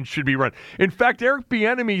offense should be run. In fact, Eric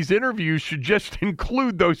Bieniemy's interviews should just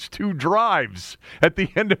include those 2 drives at the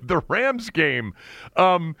end of the Rams game.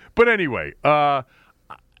 But anyway, I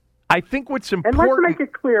think what's important... And let's make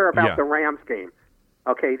it clear about the Rams game,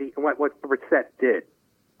 okay, what Brissett did,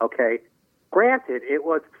 okay? Granted, it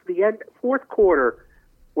was the end fourth quarter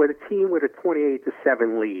with a team with a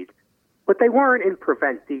 28-7 lead, but they weren't in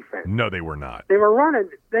prevent defense. No, they were not. They were running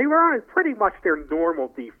pretty much their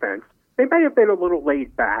normal defense. They may have been a little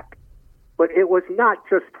laid back, but it was not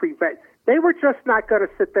just prevent. They were just not going to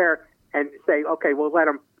sit there and say, okay, we'll let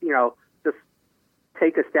them, you know, just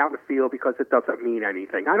take us down the field because it doesn't mean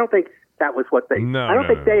anything. I don't think that was what they. I don't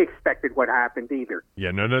think they expected what happened either.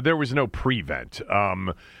 Yeah, no, there was no prevent.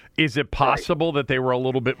 Is it possible that they were a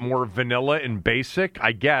little bit more vanilla and basic?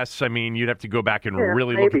 I guess. I mean, you'd have to go back and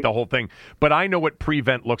really look at the whole thing. But I know what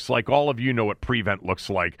prevent looks like. All of you know what prevent looks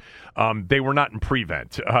like. They were not in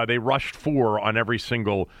prevent. They rushed 4 on every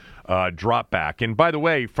single drop back. And by the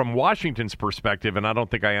way, from Washington's perspective, and I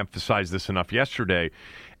don't think I emphasized this enough yesterday,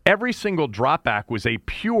 every single drop back was a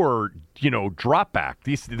pure, drop back.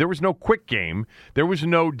 There was no quick game. There was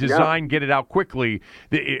no design, get it out quickly.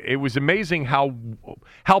 It was amazing how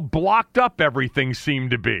blocked up everything seemed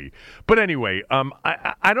to be. But anyway,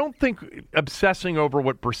 I don't think obsessing over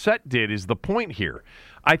what Brissett did is the point here.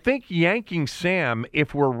 I think yanking Sam,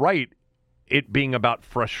 if we're right, it being about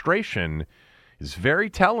frustration, is very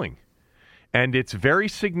telling. And it's very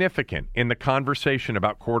significant in the conversation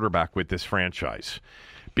about quarterback with this franchise.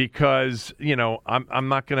 Because, I'm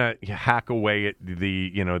not going to hack away at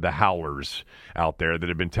the howlers out there that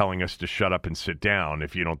have been telling us to shut up and sit down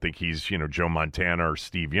if you don't think he's, Joe Montana or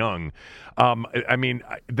Steve Young.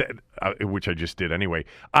 Which I just did anyway.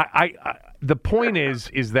 The point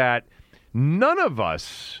is that none of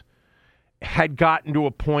us had gotten to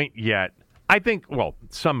a point yet. I think,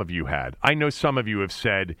 some of you had. I know some of you have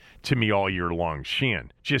said to me all year long,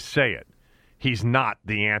 Sheehan, just say it. He's not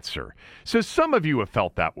the answer. So some of you have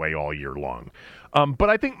felt that way all year long.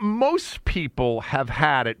 But I think most people have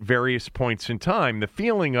had at various points in time the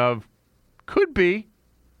feeling of, could be.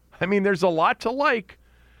 I mean, there's a lot to like.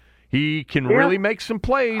 He can really make some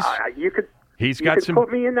plays. You could some.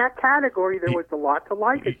 Put me in that category. There was a lot to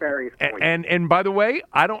like at various points. And by the way,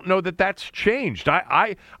 I don't know that that's changed.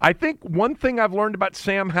 I think one thing I've learned about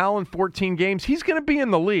Sam Howell in 14 games, he's going to be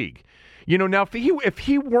in the league. Now if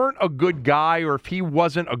he weren't a good guy or if he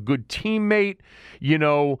wasn't a good teammate,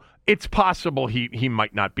 it's possible he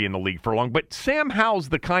might not be in the league for long. But Sam Howell's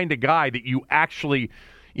the kind of guy that you actually,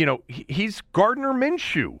 he's Gardner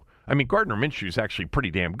Minshew. I mean, Gardner Minshew is actually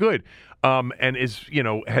pretty damn good, and is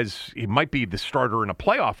he might be the starter in a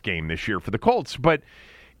playoff game this year for the Colts. But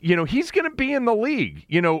he's going to be in the league.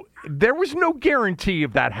 There was no guarantee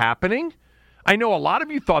of that happening. I know a lot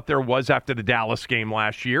of you thought there was after the Dallas game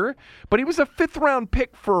last year, but he was a 5th-round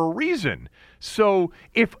pick for a reason. So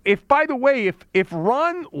if by the way, if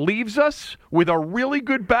Ron leaves us with a really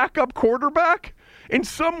good backup quarterback, in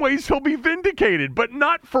some ways he'll be vindicated, but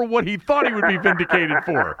not for what he thought he would be vindicated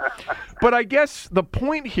for. But I guess the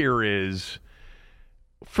point here is,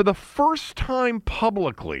 for the first time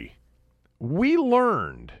publicly, we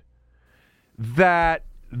learned that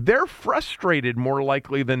they're frustrated more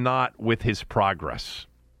likely than not with his progress.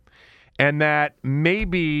 And that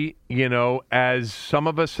maybe, as some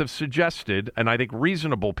of us have suggested, and I think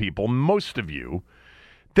reasonable people, most of you,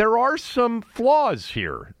 there are some flaws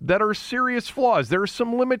here that are serious flaws. There are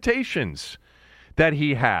some limitations that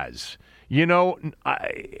he has.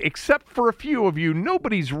 Except for a few of you,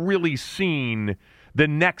 nobody's really seen the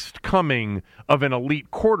next coming of an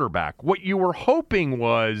elite quarterback. What you were hoping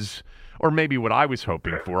was, or maybe what I was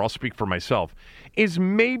hoping for, I'll speak for myself, is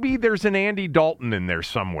maybe there's an Andy Dalton in there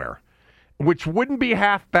somewhere, which wouldn't be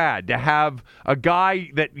half bad to have a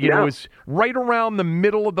guy that, is right around the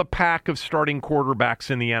middle of the pack of starting quarterbacks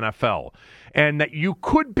in the NFL, and that you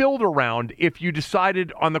could build around if you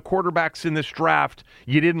decided on the quarterbacks in this draft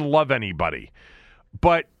you didn't love anybody.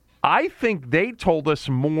 But I think they told us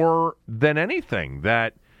more than anything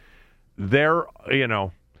that they're,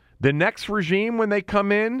 the next regime when they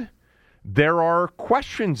come in, there are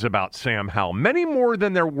questions about Sam Howell, many more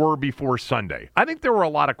than there were before Sunday. I think there were a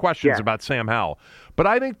lot of questions about Sam Howell, but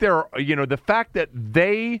I think the fact that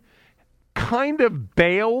they kind of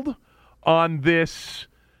bailed on this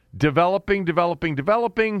developing,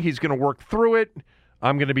 he's going to work through it.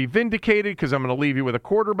 I'm going to be vindicated because I'm going to leave you with a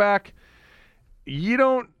quarterback. You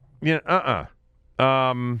don't, Let me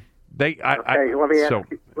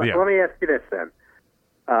ask you this then.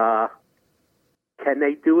 Can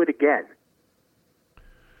they do it again?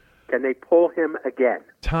 Can they pull him again?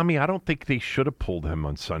 Tommy, I don't think they should have pulled him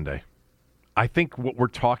on Sunday. I think what we're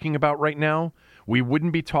talking about right now, we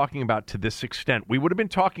wouldn't be talking about to this extent. We would have been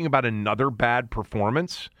talking about another bad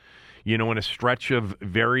performance, in a stretch of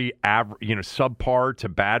very subpar to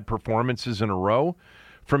bad performances in a row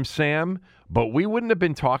from Sam, but we wouldn't have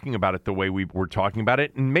been talking about it the way we were talking about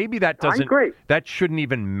it. And maybe that shouldn't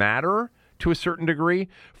even matter to a certain degree.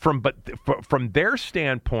 From their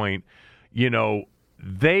standpoint, I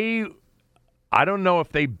don't know if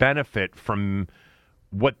they benefit from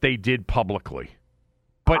what they did publicly.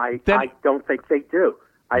 But I don't think they do.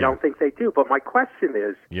 I don't think they do. But my question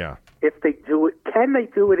is, if they do it, can they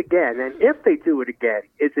do it again? And if they do it again,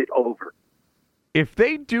 is it over? If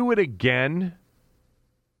they do it again,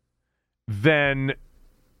 then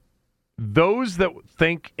those that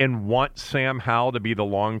think and want Sam Howell to be the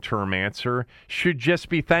long-term answer should just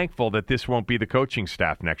be thankful that this won't be the coaching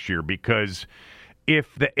staff next year, because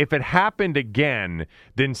if it happened again,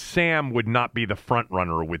 then Sam would not be the front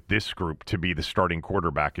runner with this group to be the starting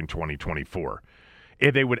quarterback in 2024.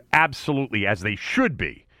 They would absolutely, as they should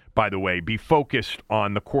be, by the way, be focused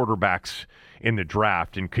on the quarterbacks in the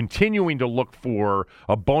draft and continuing to look for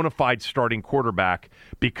a bona fide starting quarterback,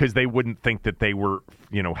 because they wouldn't think that they were,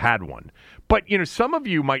 had one. But, some of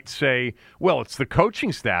you might say, well, it's the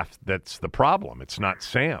coaching staff that's the problem. It's not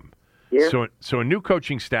Sam. Yeah. So a new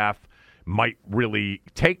coaching staff might really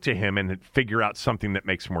take to him and figure out something that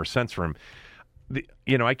makes more sense for him.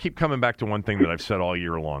 I keep coming back to one thing that I've said all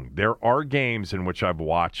year long. There are games in which I've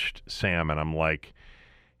watched Sam and I'm like,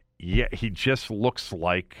 yeah, he just looks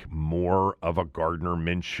like more of a Gardner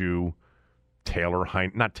Minshew,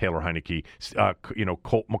 not Taylor Heinicke,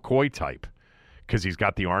 Colt McCoy type, because he's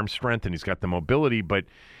got the arm strength and he's got the mobility, but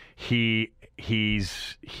he's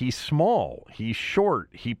small, he's short,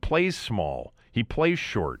 he plays small, he plays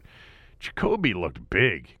short. Jacoby looked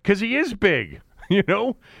big because he is big, He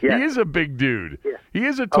is a big dude. Yeah. He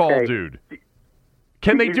is a tall dude.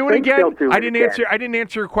 Can they do it again? I didn't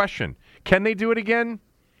answer your question. Can they do it again?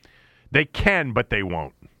 They can, but they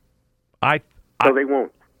won't. They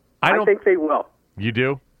won't. I think they will. You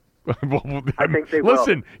do? Well, I think they will.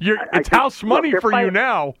 Listen, it's house money for you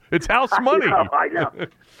now. It's house money. I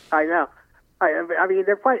know. I mean,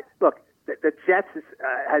 they're fighting. Look, the Jets is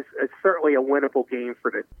certainly a winnable game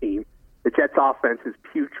for the team. The Jets' offense is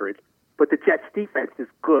putrid, but the Jets' defense is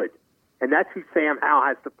good, and that's who Sam Howell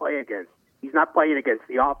has to play against. He's not playing against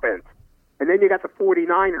the offense. And then you got the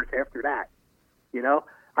 49ers after that.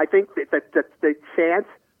 I think that the chance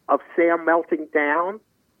of Sam melting down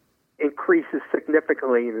increases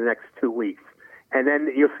significantly in the next 2 weeks. And then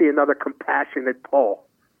you'll see another compassionate Paul.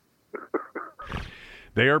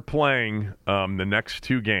 They are playing the next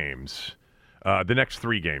 2 games. The next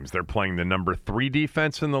 3 games, they're playing the number 3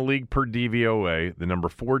 defense in the league per DVOA, the number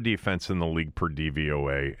 4 defense in the league per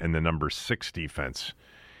DVOA, and the number 6 defense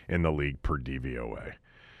in the league per DVOA.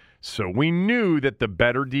 So we knew that the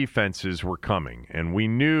better defenses were coming, and we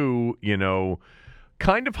knew,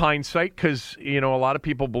 kind of hindsight, because, a lot of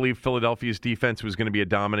people believe Philadelphia's defense was going to be a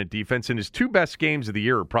dominant defense, and his 2 best games of the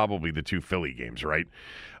year are probably the 2 Philly games, right?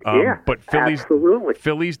 But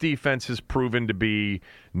Philly's defense has proven to be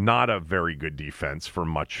not a very good defense for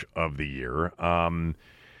much of the year.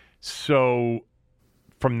 So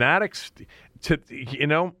from that to, you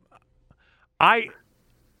know, I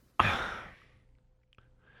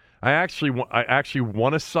actually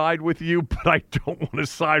want to side with you, but I don't want to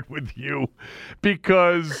side with you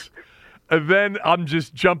because then I'm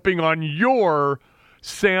just jumping on your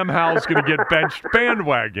Sam Howell's going to get benched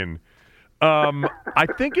bandwagon. I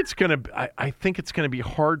think it's going to be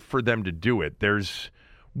hard for them to do it.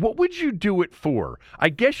 What would you do it for? I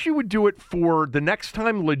guess you would do it for the next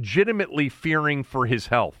time legitimately fearing for his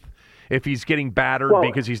health if he's getting battered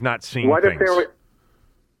because he's not seeing things.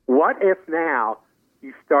 What if now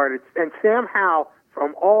you started, and Sam Howell,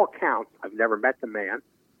 from all accounts, I've never met the man,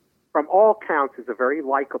 from all accounts is a very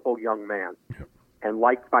likable young man and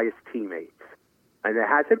liked by his teammates. And there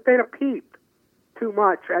hasn't been a peep too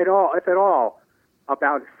much at all, if at all,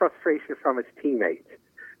 about his frustration from his teammates.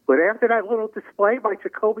 But after that little display by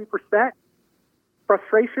Jacoby Brissett,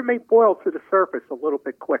 frustration may boil to the surface a little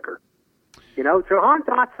bit quicker. You know, Jahan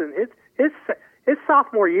Dotson, his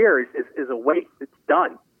sophomore year is a waste. It's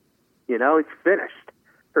done. You know, it's finished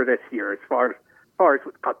for this year as far as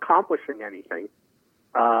accomplishing anything.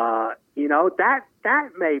 You know, that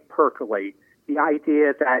may percolate the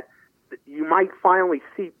idea that you might finally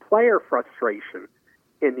see player frustration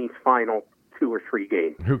in these final 2 or 3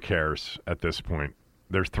 games. Who cares at this point?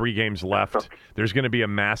 There's 3 games left. There's going to be a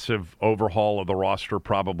massive overhaul of the roster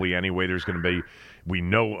probably anyway. There's going to be, we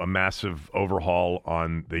know, a massive overhaul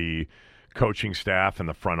on the coaching staff and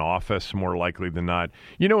the front office more likely than not.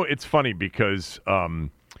 You know, it's funny because,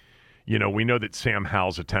 you know, we know that Sam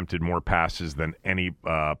Howell's attempted more passes than any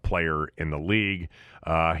player in the league.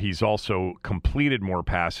 He's also completed more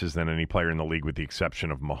passes than any player in the league with the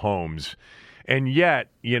exception of Mahomes. And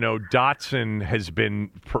yet, you know, Dotson has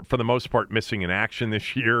been, for the most part, missing in action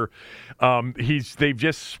this year. They've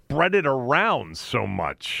just spread it around so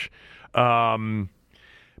much.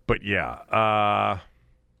 But yeah,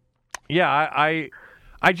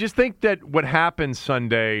 I just think that what happened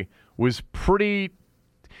Sunday was pretty.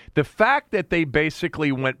 The fact that they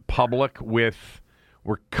basically went public with,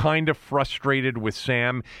 we're kind of frustrated with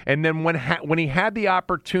Sam, and then when he had the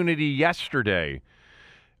opportunity yesterday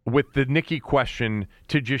with the Heinicke question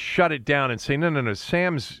to just shut it down and say, no,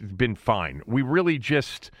 Sam's been fine.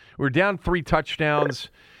 We're down 3 touchdowns.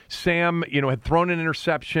 Sam, you know, had thrown an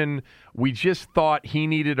interception. We just thought he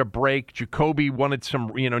needed a break. Jacoby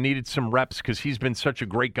needed some reps because he's been such a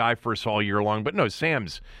great guy for us all year long. But no,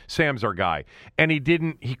 Sam's our guy. And he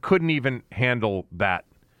couldn't even handle that.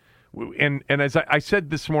 And as I said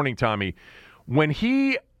this morning, Tommy, when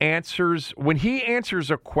he answers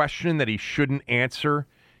a question that he shouldn't answer,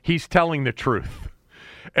 he's telling the truth.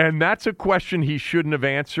 And that's a question he shouldn't have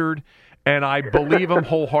answered. And I believe him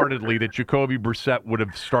wholeheartedly that Jacoby Brissett would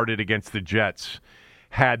have started against the Jets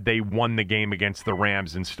had they won the game against the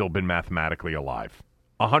Rams and still been mathematically alive.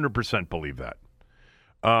 100% believe that.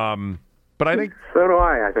 But I think... So do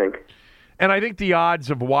I think. And I think the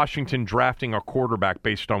odds of Washington drafting a quarterback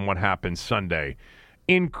based on what happened Sunday,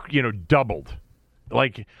 doubled.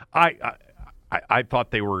 Like, I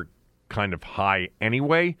thought they were kind of high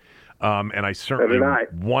anyway. And I certainly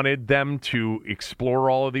wanted them to explore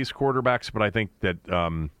all of these quarterbacks, but I think that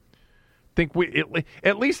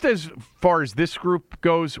at least as far as this group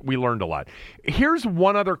goes, we learned a lot. Here's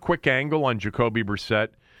one other quick angle on Jacoby Brissett.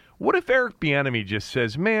 What if Eric Bieniemy just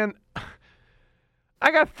says, "Man, I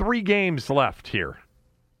got 3 games left here.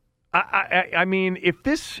 I mean,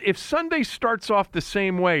 if Sunday starts off the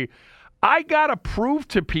same way, I got to prove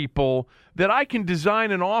to people that I can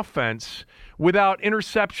design an offense without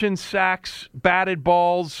interceptions, sacks, batted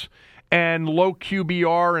balls, and low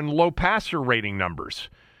QBR and low passer rating numbers.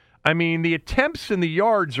 I mean, the attempts and the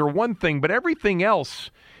yards are one thing, but everything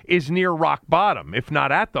else is near rock bottom, if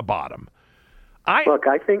not at the bottom." I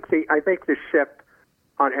think the ship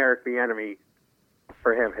on Eric Bieniemy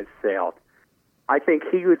for him has sailed. I think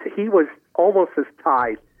he was almost as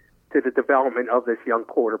tied to the development of this young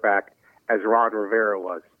quarterback as Ron Rivera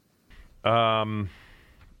was.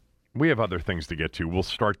 We have other things to get to. We'll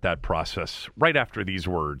start that process right after these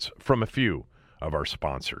words from a few of our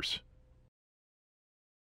sponsors.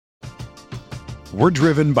 We're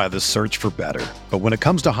driven by the search for better. But when it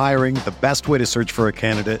comes to hiring, the best way to search for a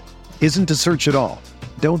candidate isn't to search at all.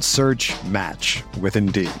 Don't search, match with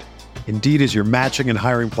Indeed. Indeed is your matching and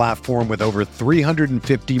hiring platform with over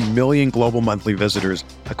 350 million global monthly visitors,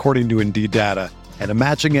 according to Indeed data, and a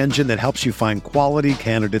matching engine that helps you find quality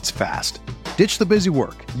candidates fast. Ditch the busy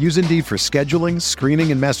work. Use Indeed for scheduling,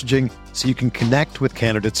 screening, and messaging so you can connect with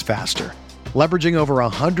candidates faster. Leveraging over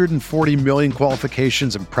 140 million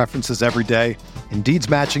qualifications and preferences every day, Indeed's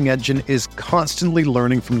matching engine is constantly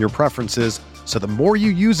learning from your preferences So the more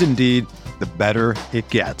you use Indeed, the better it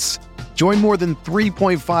gets. Join more than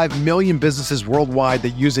 3.5 million businesses worldwide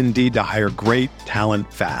that use Indeed to hire great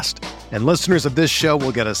talent fast. And listeners of this show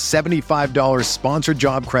will get a $75 sponsored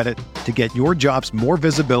job credit to get your jobs more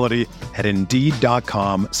visibility at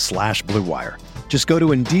Indeed.com/Blue Wire. Just go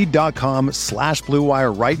to Indeed.com/Blue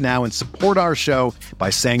Wire right now and support our show by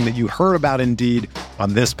saying that you heard about Indeed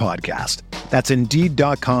on this podcast. That's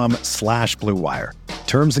Indeed.com/Blue Wire.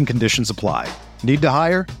 Terms and conditions apply. Need to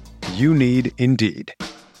hire? You need Indeed.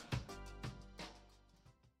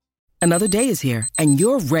 Another day is here, and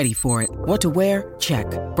you're ready for it. What to wear? Check.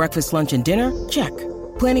 Breakfast, lunch, and dinner? Check.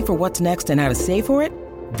 Planning for what's next and how to save for it?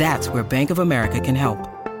 That's where Bank of America can help.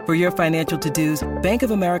 For your financial to-dos, Bank of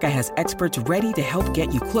America has experts ready to help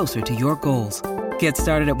get you closer to your goals. Get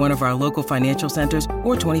started at one of our local financial centers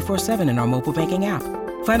or 24/7 in our mobile banking app.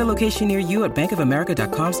 Find a location near you at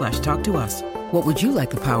bankofamerica.com/talktous. What would you like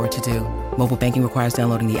the power to do? Mobile banking requires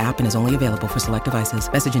downloading the app and is only available for select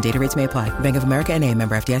devices. Message and data rates may apply. Bank of America N.A.,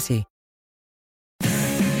 member FDIC.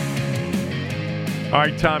 All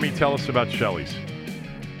right, Tommy, tell us about Shelley's.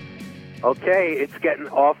 Okay, it's getting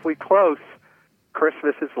awfully close.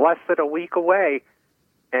 Christmas is less than a week away.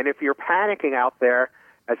 And if you're panicking out there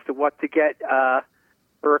as to what to get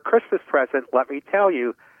for a Christmas present, let me tell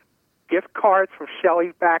you, gift cards from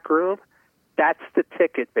Shelley's Back Room, that's the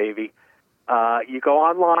ticket, baby. You go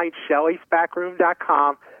online,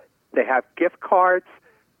 Shelley'sBackroom.com. They have gift cards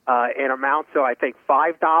in amounts of, I think,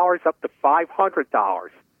 $5 up to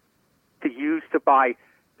 $500 to use to buy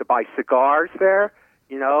cigars there,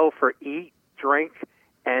 for eat, drink,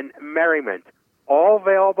 and merriment. All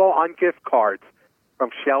available on gift cards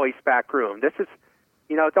from Shelley's Back Room. This is,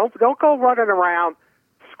 don't go running around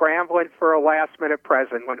scrambling for a last-minute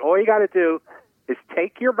present when all you got to do is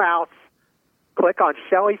take your mouse, click on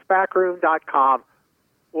Shelley'sBackroom.com,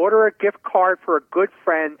 order a gift card for a good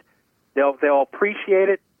friend. They'll appreciate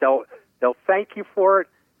it. They'll thank you for it,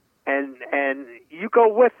 and you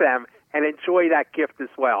go with them and enjoy that gift as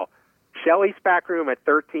well. Shelley's Back Room at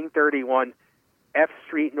 1331 F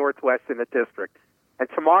Street Northwest in the District. And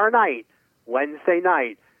tomorrow night, Wednesday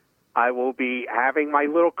night, I will be having my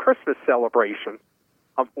little Christmas celebration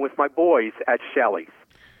with my boys at Shelley's.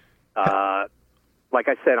 Like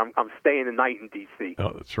I said, I'm staying the night in D.C.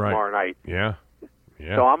 Oh, that's right. Tomorrow night. Yeah.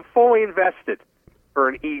 So I'm fully invested for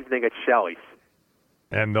an evening at Shelley's.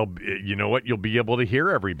 And you know what? You'll be able to hear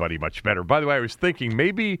everybody much better. By the way, I was thinking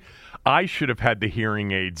maybe I should have had the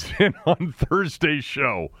hearing aids in on Thursday's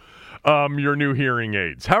show. Your new hearing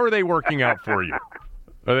aids. How are they working out for you?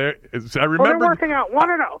 They're working out.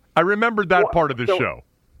 I remembered that part of the show.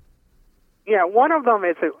 Yeah, one of them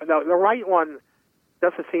is the right one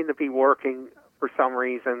doesn't seem to be working for some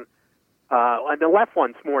reason, and the left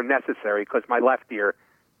one's more necessary because my left ear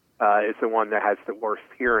is the one that has the worst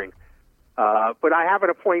hearing. But I have an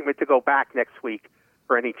appointment to go back next week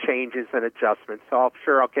for any changes and adjustments, so I'm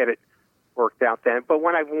sure I'll get it worked out then. But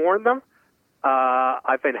when I've worn them,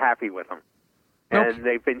 I've been happy with them, and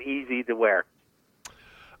they've been easy to wear.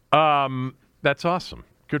 That's awesome.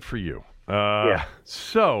 Good for you. Yeah.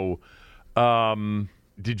 So,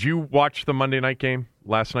 did you watch the Monday night game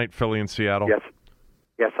last night, Philly and Seattle?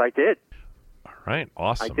 Yes, I did. All right,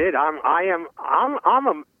 awesome. I did. I'd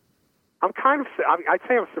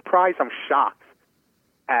say I'm surprised. I'm shocked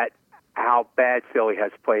at how bad Philly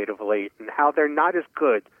has played of late and how they're not as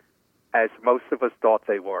good as most of us thought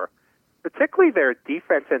they were, particularly their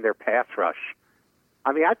defense and their pass rush.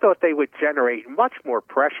 I mean, I thought they would generate much more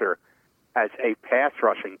pressure as a pass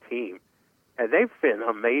rushing team, and they've been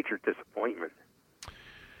a major disappointment.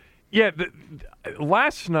 Yeah,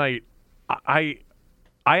 last night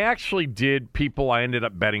I actually did. I ended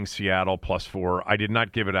up betting Seattle +4. I did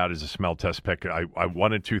not give it out as a smell test pick. I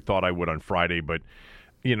wanted to, thought I would on Friday, but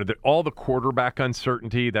all the quarterback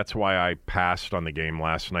uncertainty, that's why I passed on the game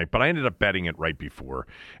last night. But I ended up betting it right before.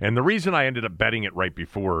 And the reason I ended up betting it right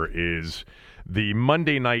before is the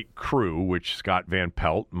Monday Night Crew, which Scott Van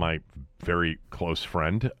Pelt, my very close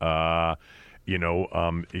friend, he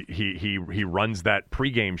runs that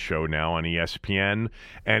pregame show now on ESPN,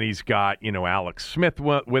 and he's got Alex Smith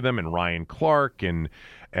with him and Ryan Clark and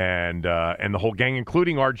the whole gang,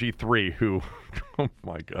 including RG3, who, oh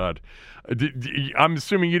my God, I'm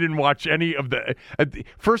assuming you didn't watch any of the.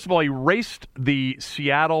 First of all, he raced the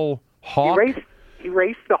Seattle Hawk. He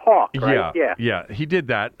raced the Hawk, right? Yeah, he did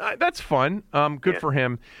that. That's fun. Good for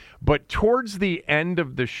him. But towards the end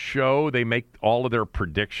of the show, they make all of their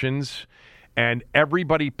predictions. And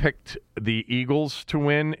everybody picked the Eagles to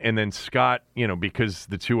win, and then Scott, because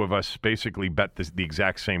the two of us basically bet the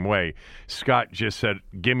exact same way, Scott just said,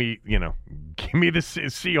 give me the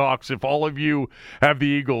Seahawks if all of you have the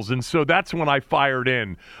Eagles. And so that's when I fired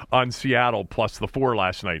in on Seattle plus the 4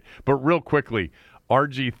 last night. But real quickly,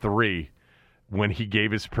 RG3, when he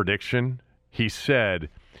gave his prediction, he said,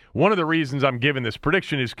 one of the reasons I'm giving this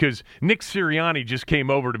prediction is because Nick Sirianni just came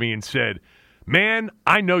over to me and said, man,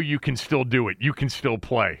 I know you can still do it. You can still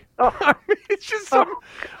play. Oh. I mean, it's just God.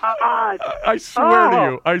 I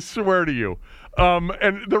swear to you.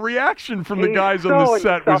 And the reaction from the guys on the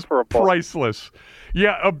set was priceless.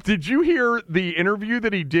 Yeah. Did you hear the interview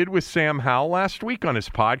that he did with Sam Howell last week on his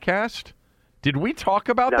podcast? Did we talk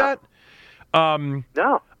about that?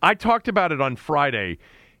 No. I talked about it on Friday.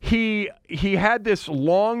 He had this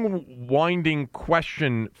long, winding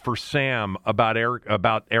question for Sam about Eric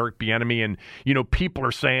Bieniemy, and people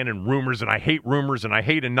are saying and rumors, and I hate rumors, and I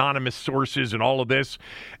hate anonymous sources, and all of this.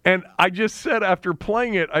 And I just said after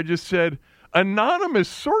playing it, anonymous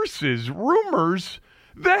sources, rumors.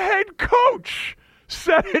 The head coach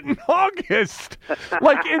said it in August.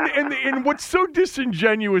 And what's so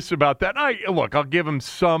disingenuous about that? I'll give him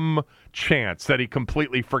some chance that he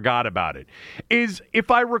completely forgot about it, is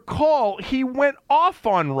if I recall, he went off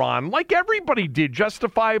on Ron, like everybody did,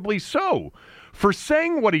 justifiably so, for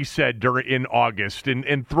saying what he said in August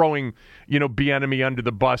and throwing, Bieniemy under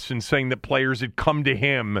the bus and saying that players had come to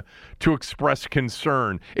him to express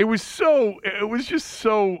concern. It was just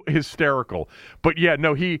so hysterical. But yeah,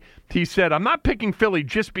 no, he said, I'm not picking Philly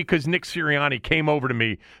just because Nick Sirianni came over to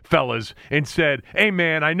me, fellas, and said, hey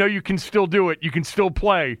man, I know you can still do it. You can still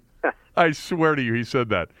play. I swear to you, he said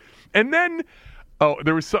that. And then,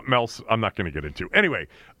 there was something else I'm not going to get into. Anyway,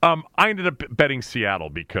 I ended up betting Seattle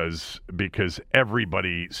because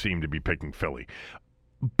everybody seemed to be picking Philly.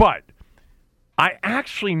 But I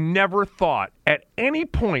actually never thought at any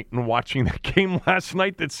point in watching that game last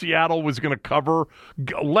night that Seattle was going to cover,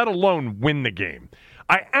 let alone win the game.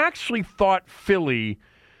 I actually thought Philly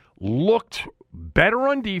looked better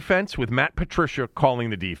on defense with Matt Patricia calling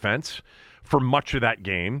the defense for much of that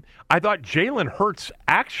game. I thought Jalen Hurts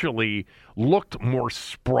actually looked more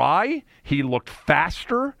spry. He looked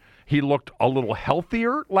faster. He looked a little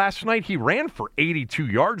healthier last night. He ran for 82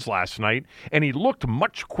 yards last night, and he looked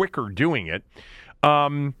much quicker doing it.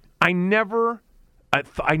 I never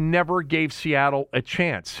gave Seattle a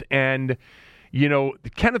chance. And,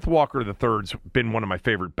 Kenneth Walker III's been one of my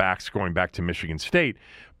favorite backs going back to Michigan State.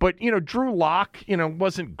 But, Drew Lock,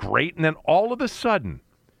 wasn't great. And then all of a sudden,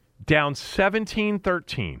 down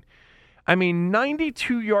 17-13.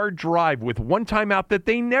 92-yard drive with one timeout that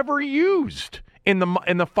they never used in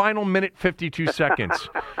the final minute 52 seconds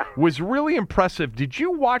was really impressive. Did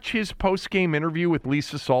you watch his post-game interview with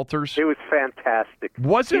Lisa Salters? It was fantastic.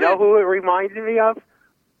 Wasn't it? You know who it reminded me of?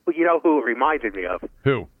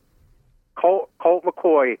 Who? Colt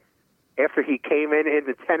McCoy, after he came in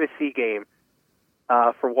the Tennessee game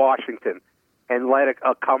for Washington and led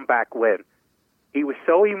a comeback win. He was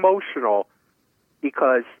so emotional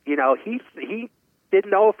because, he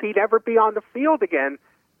didn't know if he'd ever be on the field again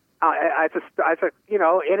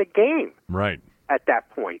in a game. Right. At that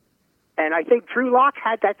point. And I think Drew Lock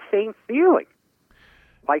had that same feeling.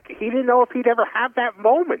 Like he didn't know if he'd ever have that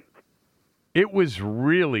moment. It was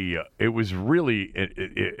really a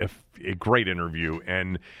great interview,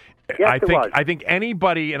 and yes, I think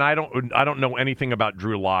anybody, and I don't know anything about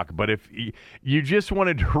Drew Lock, but if you just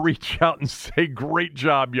wanted to reach out and say, "Great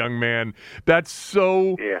job, young man," that's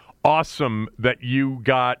so awesome that you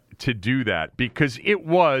got to do that, because it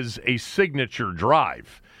was a signature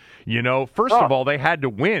drive. First of all, they had to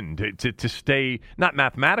win to stay not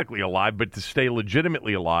mathematically alive, but to stay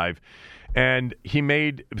legitimately alive. And he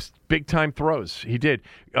made big-time throws. He did.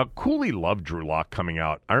 Cooley loved Drew Lock coming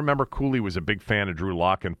out. I remember Cooley was a big fan of Drew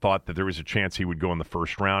Lock and thought that there was a chance he would go in the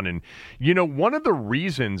first round. And, one of the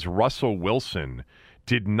reasons Russell Wilson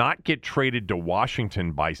did not get traded to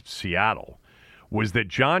Washington by Seattle was that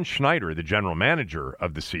John Schneider, the general manager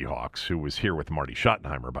of the Seahawks, who was here with Marty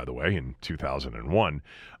Schottenheimer, by the way, in 2001,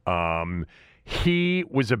 he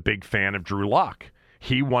was a big fan of Drew Lock.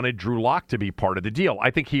 He wanted Drew Lock to be part of the deal. I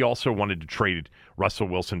think he also wanted to trade Russell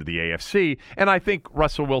Wilson to the AFC, and I think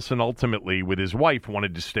Russell Wilson ultimately, with his wife,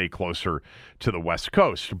 wanted to stay closer to the West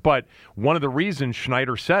Coast. But one of the reasons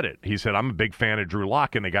Schneider said it, he said, I'm a big fan of Drew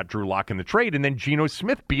Lock, and they got Drew Lock in the trade, and then Geno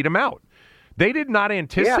Smith beat him out. They did not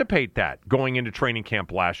anticipate that going into training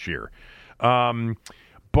camp last year.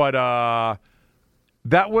 But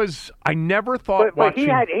that was, I never thought but watching...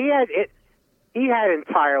 he had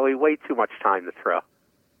entirely way too much time to throw.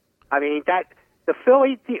 I mean, The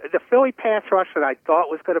Philly pass rush that I thought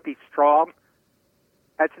was going to be strong,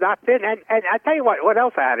 that's not been. And I tell you what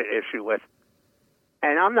else I had an issue with.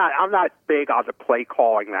 And I'm not big on the play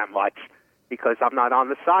calling that much because I'm not on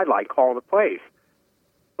the sideline calling the plays.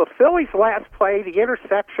 But Philly's last play, the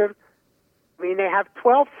interception. I mean, they have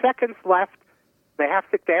 12 seconds left. They have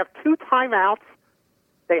 2 timeouts.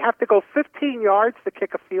 They have to go 15 yards to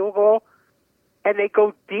kick a field goal, and they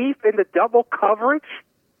go deep into double coverage.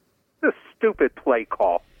 It's a stupid play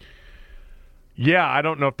call. Yeah, I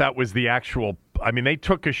don't know if that was the actual. I mean, they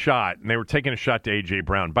took a shot, and they were taking a shot to A.J.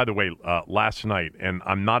 Brown. By the way, last night, and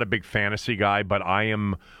I'm not a big fantasy guy, but I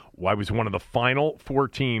was one of the final 4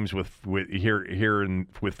 teams with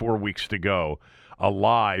 4 weeks to go,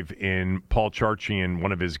 alive in Paul Charchian,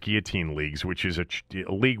 one of his guillotine leagues, which is a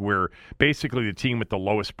league where basically the team with the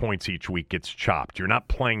lowest points each week gets chopped. You're not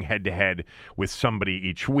playing head-to-head with somebody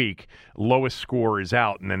each week. Lowest score is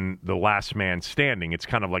out, and then the last man standing. It's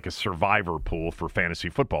kind of like a survivor pool for fantasy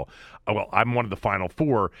football. Well, I'm one of the final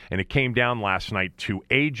 4, and it came down last night to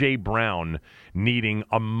A.J. Brown needing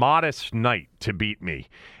a modest night to beat me.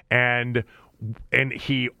 And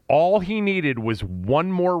all he needed was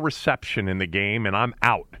one more reception in the game, and I'm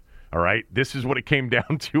out. All right, this is what it came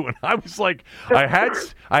down to, and I was like, I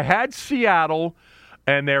had Seattle,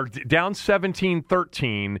 and they're down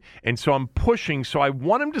 17-13, and so I'm pushing. So I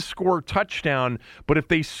want them to score a touchdown, but if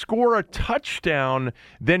they score a touchdown,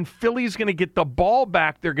 then Philly's going to get the ball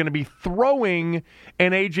back. They're going to be throwing,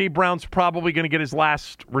 and A.J. Brown's probably going to get his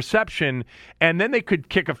last reception, and then they could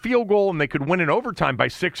kick a field goal, and they could win in overtime by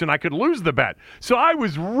 6, and I could lose the bet. So I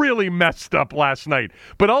was really messed up last night.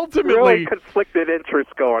 But ultimately, really conflicted interest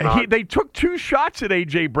going on. They took 2 shots at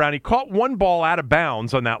A.J. Brown. He caught one ball out of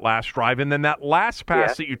bounds on that last drive, and then that last pass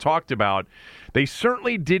that you talked about, they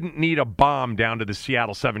certainly didn't need a bomb down to the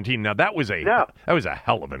Seattle 17. Now that was a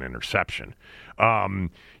hell of an interception. It was,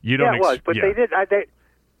 but they did. I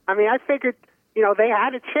mean, I figured they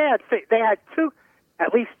had a chance. They had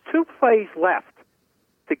at least two plays left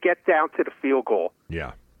to get down to the field goal.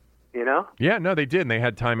 Yeah. Yeah, no, they did, and they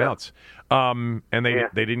had timeouts. And they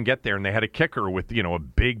didn't get there, and they had a kicker with, a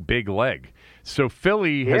big leg. So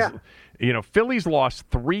Philly has, Philly's lost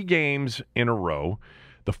 3 games in a row.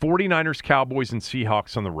 The 49ers, Cowboys, and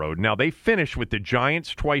Seahawks on the road. Now, they finish with the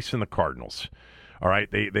Giants twice and the Cardinals. All right,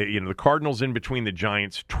 they the Cardinals in between the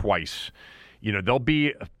Giants twice. They'll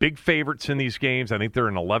be big favorites in these games. I think they're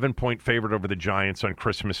an 11-point favorite over the Giants on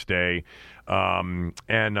Christmas Day. And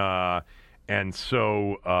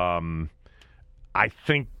so I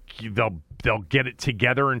think they'll get it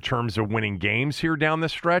together in terms of winning games here down the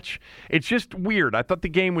stretch. It's just weird. I thought the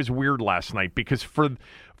game was weird last night because for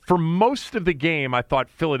most of the game, I thought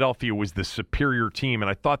Philadelphia was the superior team,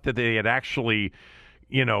 and I thought that they had actually,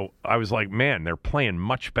 I was like, man, they're playing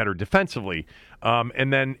much better defensively.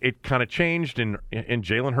 And then it kind of changed, and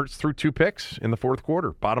Jalen Hurts threw 2 picks in the fourth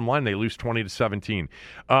quarter. Bottom line, they lose 20-17.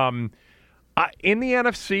 In the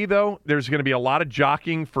NFC, though, there's going to be a lot of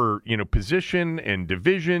jockeying for, position and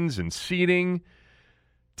divisions and seeding.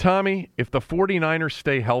 Tommy, if the 49ers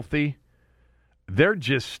stay healthy, they're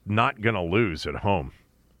just not going to lose at home.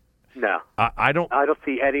 No. I don't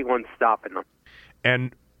see anyone stopping them.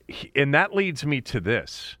 And that leads me to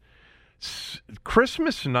this.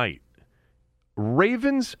 Christmas night,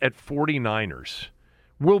 Ravens at 49ers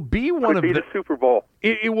will be one of the Super Bowl.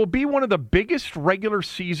 It will be one of the biggest regular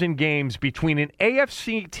season games between an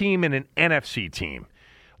AFC team and an NFC team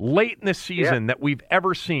late in the season that we've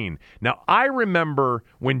ever seen. Now, I remember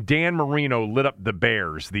when Dan Marino lit up the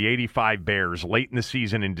Bears, the 85 Bears, late in the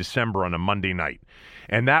season in December on a Monday night.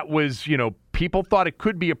 And that was, people thought it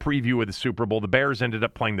could be a preview of the Super Bowl. The Bears ended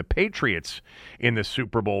up playing the Patriots in the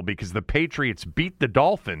Super Bowl because the Patriots beat the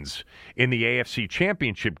Dolphins in the AFC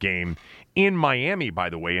Championship game in Miami, by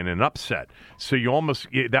the way, in an upset. So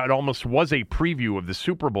that almost was a preview of the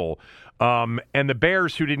Super Bowl. And the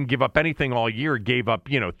Bears, who didn't give up anything all year, gave up,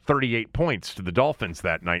 38 points to the Dolphins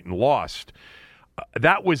that night and lost.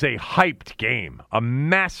 That was a hyped game, a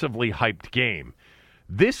massively hyped game.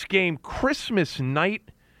 This game, Christmas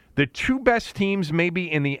night, the 2 best teams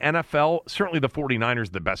maybe in the NFL, certainly the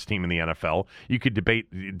 49ers, the best team in the NFL. You could debate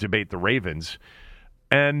the Ravens.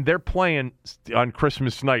 And they're playing on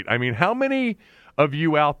Christmas night. I mean, how many of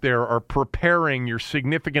you out there are preparing your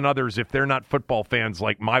significant others, if they're not football fans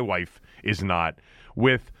like my wife is not,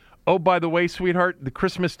 with, oh, by the way, sweetheart, the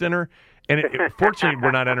Christmas dinner? And fortunately,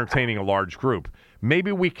 we're not entertaining a large group.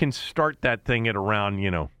 Maybe we can start that thing at around,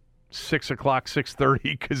 6 o'clock,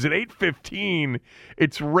 6:30, because at 8:15,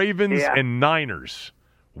 it's Ravens and Niners.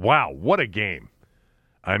 Wow, what a game.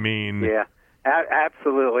 I mean... Yeah,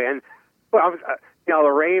 absolutely. And, well, the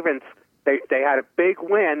Ravens, They had a big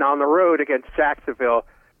win on the road against Jacksonville,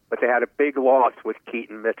 but they had a big loss with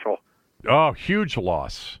Keaton Mitchell. Oh, huge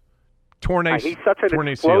loss. He's such an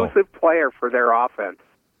explosive player for their offense.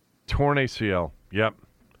 Torn ACL. Yep.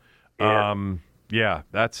 Yeah.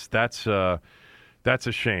 That's a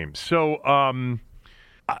shame. So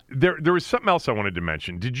there was something else I wanted to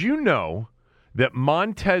mention. Did you know that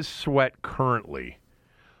Montez Sweat currently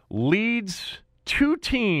leads 2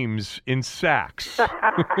 teams in sacks?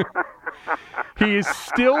 He is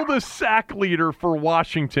still the sack leader for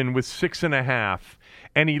Washington with 6.5,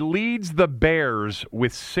 and he leads the Bears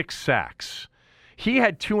with 6 sacks. He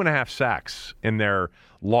had 2.5 sacks in their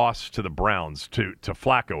loss to the Browns, to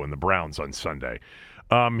Flacco and the Browns on Sunday.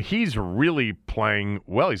 He's really playing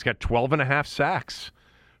well. He's got 12.5 sacks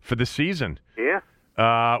for the season. Yeah.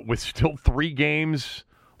 With still 3 games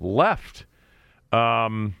left.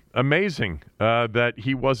 Amazing that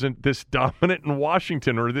he wasn't this dominant in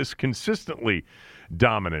Washington or this consistently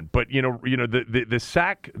dominant. But the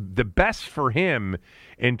sack, the best for him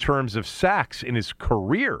in terms of sacks in his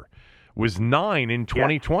career was 9 in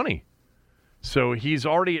 2020. Yeah. So he's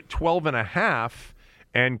already at 12.5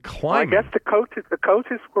 and climbing. Well, I guess the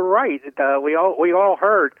coaches were right. We all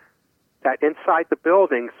heard that inside the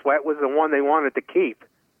building, Sweat was the one they wanted to keep.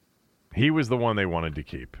 He was the one they wanted to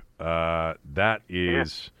keep. That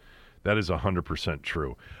is 100%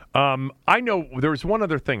 true. I know there was one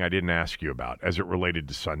other thing I didn't ask you about as it related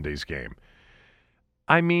to Sunday's game.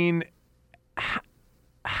 I mean,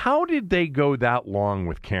 how did they go that long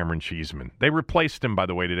with Cameron Cheeseman? They replaced him, by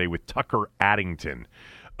the way, today with Tucker Addington.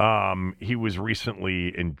 He was recently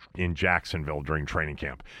in Jacksonville during training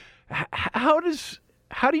camp. How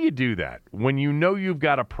do you do that when you know you've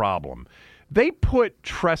got a problem? They put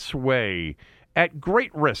Tress Way at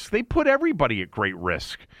great risk. They put everybody at great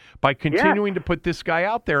risk by continuing to put this guy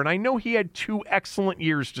out there. And I know he had 2 excellent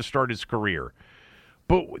years to start his career.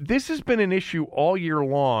 But this has been an issue all year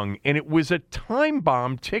long, and it was a time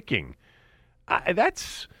bomb ticking.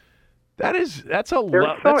 That's a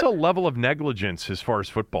level of negligence as far as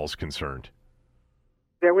football is concerned.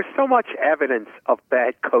 There was so much evidence of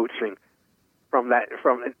bad coaching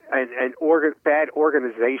bad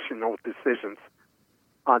organizational decisions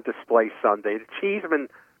on display Sunday. The Cheeseman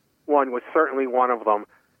one was certainly one of them.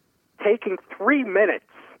 Taking 3 minutes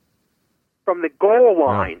from the goal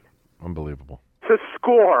line, unbelievable, to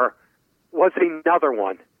score was another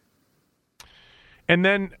one. And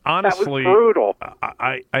then, honestly, that was brutal.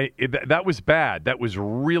 That was bad. That was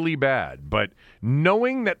really bad. But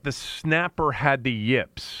knowing that the snapper had the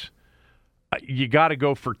yips, you got to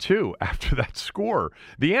go for 2 after that score.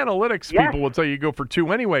 The analytics people will tell you go for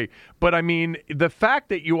 2 anyway. But, I mean, the fact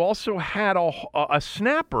that you also had a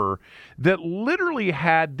snapper that literally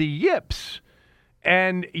had the yips,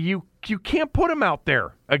 and you can't put him out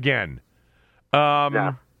there again.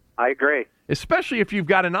 No, I agree. Especially if you've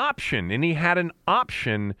got an option, and he had an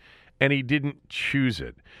option, and he didn't choose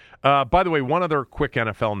it. By the way, one other quick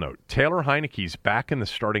NFL note. Taylor Heinicke's back in the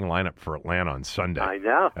starting lineup for Atlanta on Sunday. I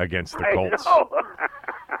know. Against the Colts.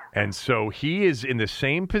 And so he is in the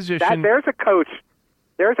same position. There's a coach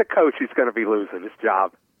who's going to be losing his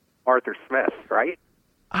job, Arthur Smith, right?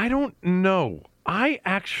 I don't know. I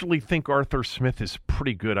actually think Arthur Smith is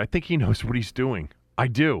pretty good. I think he knows what he's doing. I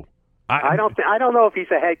do. I don't know if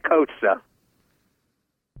he's a head coach, though.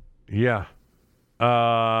 Yeah.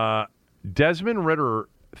 Desmond Ridder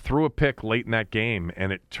threw a pick late in that game,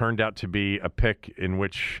 and it turned out to be a pick in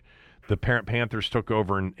which the Panthers took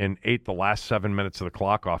over and ate the last 7 minutes of the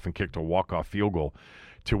clock off and kicked a walk-off field goal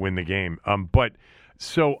to win the game. But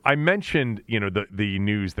so I mentioned, the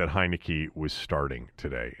news that Heinicke was starting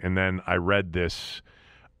today, and then I read this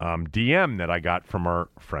DM that I got from our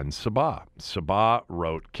friend Sabah. Sabah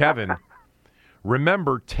wrote, Kevin,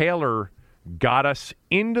 remember Taylor got us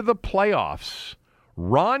into the playoffs.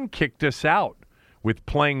 Ron kicked us out with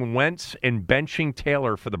playing Wentz and benching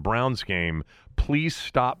Taylor for the Browns game. Please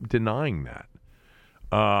stop denying that.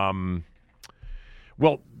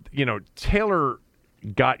 Taylor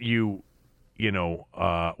got you,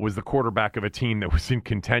 was the quarterback of a team that was in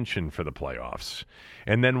contention for the playoffs.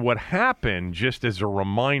 And then what happened, just as a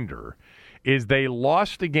reminder, is they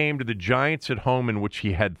lost a game to the Giants at home in which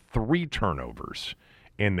he had 3 turnovers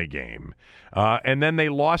in the game. And then they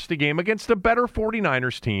lost a game against a better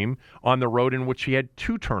 49ers team on the road in which he had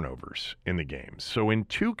 2 turnovers in the game. So in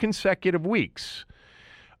 2 consecutive weeks,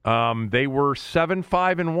 they were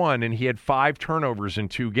 7-5-1, and he had 5 turnovers in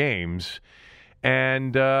 2 games.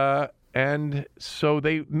 And and so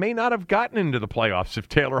they may not have gotten into the playoffs if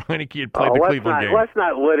Taylor Heinicke had played the Cleveland game. Let's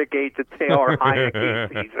not litigate the Taylor Heinicke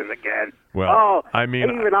season again. Well, I mean,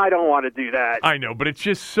 even I don't want to do that. I know, but it's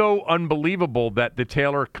just so unbelievable that the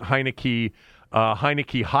Taylor Heinicke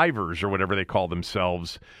Hivers, or whatever they call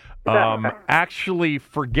themselves, actually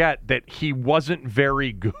forget that he wasn't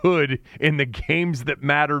very good in the games that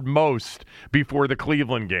mattered most before the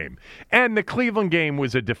Cleveland game. And the Cleveland game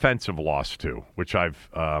was a defensive loss too, which I've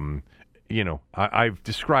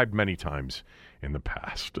described many times in the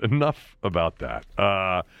past. Enough about that.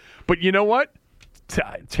 But you know what?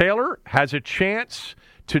 Taylor has a chance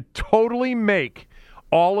to totally make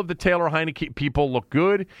all of the Taylor Heinicke people look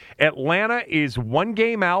good. Atlanta is one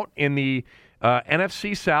game out in the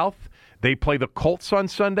NFC South. They play the Colts on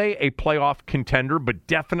Sunday, a playoff contender, but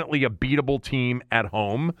definitely a beatable team at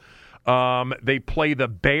home. They play the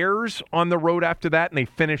Bears on the road after that, and they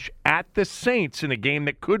finish at the Saints in a game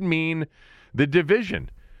that could mean the division.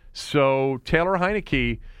 So Taylor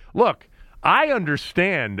Heinicke, look, I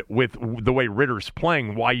understand with the way Ritter's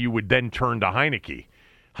playing why you would then turn to Heinicke.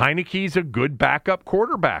 Heinicke's a good backup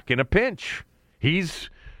quarterback in a pinch.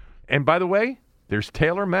 And by the way, there's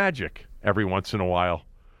Taylor magic every once in a while.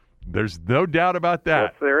 There's no doubt about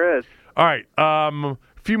that. Yes, there is. All right, a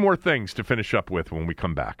few more things to finish up with when we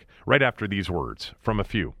come back, right after these words from a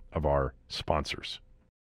few of our sponsors.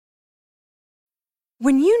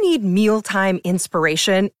 When you need mealtime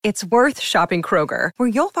inspiration, it's worth shopping Kroger, where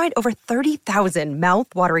you'll find over 30,000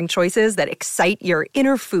 mouth-watering choices that excite your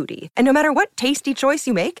inner foodie. And no matter what tasty choice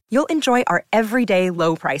you make, you'll enjoy our everyday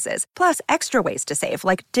low prices, plus extra ways to save,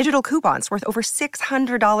 like digital coupons worth over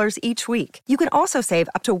 $600 each week. You can also save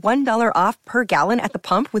up to $1 off per gallon at the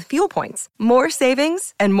pump with fuel points. More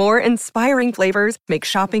savings and more inspiring flavors make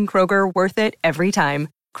shopping Kroger worth it every time.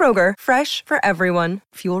 Kroger, fresh for everyone.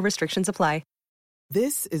 Fuel restrictions apply.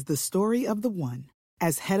 This is the story of the one.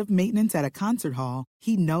 As head of maintenance at a concert hall,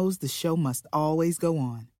 he knows the show must always go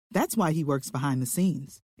on. That's why he works behind the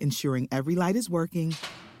scenes, ensuring every light is working,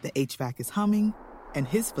 the HVAC is humming, and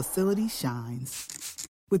his facility shines.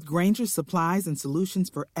 With Grainger's supplies and solutions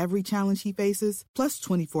for every challenge he faces, plus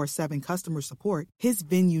 24/7 customer support, his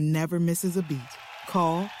venue never misses a beat.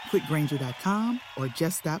 Call quickgrainger.com or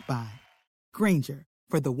just stop by. Grainger,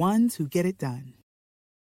 for the ones who get it done.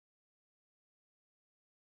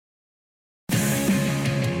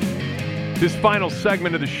 This final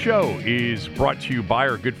segment of the show is brought to you by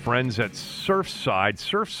our good friends at Surfside.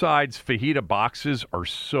 Surfside's fajita boxes are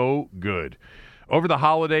so good. Over the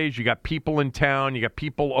holidays, you got people in town, you got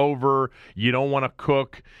people over, you don't want to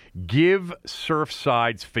cook. Give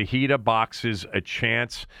Surfside's fajita boxes a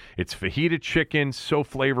chance. It's fajita chicken, so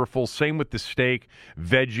flavorful. Same with the steak,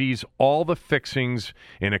 veggies, all the fixings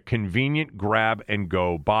in a convenient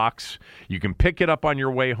grab-and-go box. You can pick it up on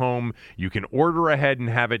your way home. You can order ahead and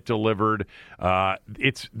have it delivered.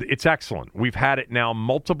 It's excellent. We've had it now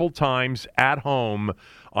multiple times at home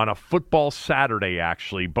on a football Saturday,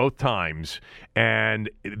 actually, both times, and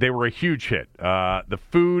they were a huge hit. The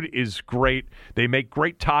food is great. They make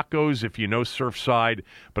great tacos if you know Surfside,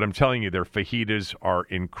 but I'm telling you, their fajitas are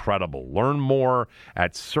incredible. Learn more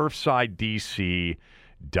at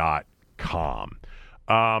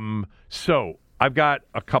surfsidedc.com. So I've got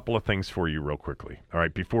a couple of things for you real quickly, all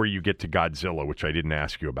right, before you get to Godzilla, which I didn't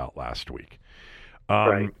ask you about last week.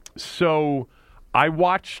 Right. So I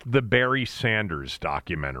watched the Barry Sanders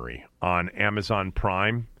documentary on Amazon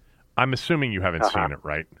Prime. I'm assuming you haven't seen it,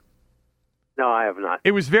 right? No, I have not.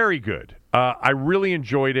 It was very good. I really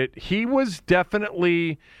enjoyed it. He was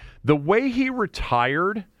definitely, the way he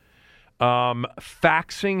retired,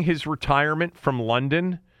 faxing his retirement from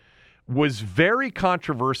London was very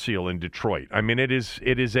controversial in Detroit. I mean, it is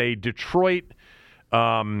a Detroit,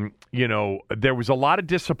 there was a lot of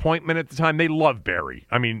disappointment at the time. They love Barry.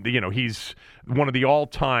 I mean, he's one of the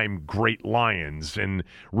all-time great Lions and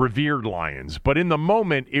revered Lions. But in the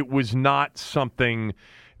moment, it was not something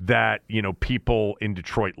that, people in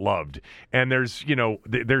Detroit loved. And there's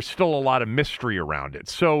still a lot of mystery around it.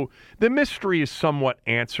 So the mystery is somewhat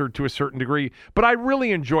answered to a certain degree. But I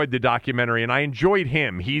really enjoyed the documentary, and I enjoyed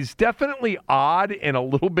him. He's definitely odd and a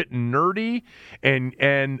little bit nerdy,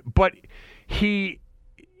 but he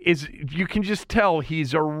is, you can just tell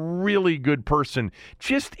he's a really good person,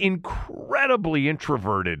 just incredibly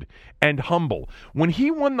introverted and humble. When he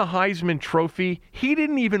won the Heisman Trophy, he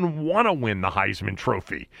didn't even want to win the Heisman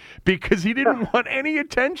Trophy because he didn't want any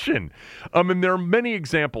attention. And there are many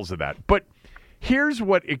examples of that. But here's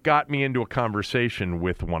what it got me into a conversation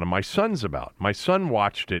with one of my sons about. My son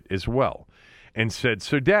watched it as well and said,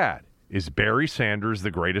 "So, Dad, is Barry Sanders the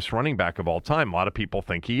greatest running back of all time?" A lot of people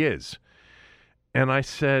think he is. And I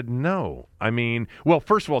said, no. I mean, well,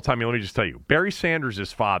 first of all, Tommy, let me just tell you, Barry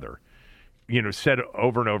Sanders' father, said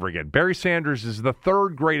over and over again, Barry Sanders is the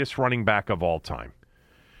third greatest running back of all time.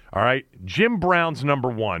 All right, Jim Brown's number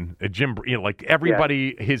one. Like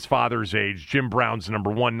everybody his father's age, Jim Brown's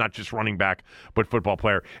number one, not just running back, but football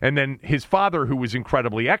player. And then his father, who was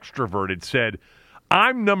incredibly extroverted, said,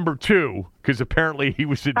 I'm number two, because apparently he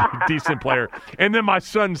was a decent player. And then my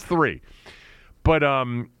son's three. But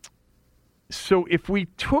so if we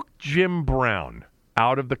took Jim Brown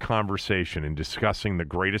out of the conversation in discussing the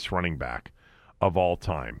greatest running back of all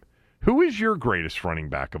time, who is your greatest running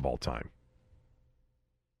back of all time?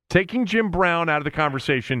 Taking Jim Brown out of the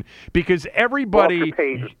conversation, because everybody.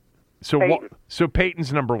 Payton. So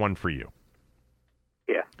Peyton's number one for you.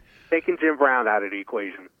 Yeah, taking Jim Brown out of the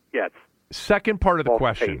equation. Yes. Second part of the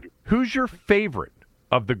question: Payton. Who's your favorite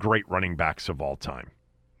of the great running backs of all time?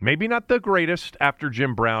 Maybe not the greatest after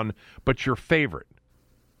Jim Brown, but your favorite.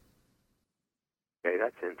 Okay,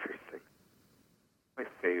 that's interesting. My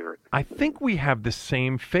favorite. I think we have the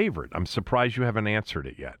same favorite. I'm surprised you haven't answered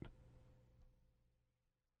it yet.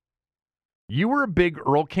 You were a big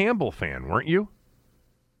Earl Campbell fan, weren't you?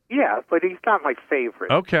 Yeah, but he's not my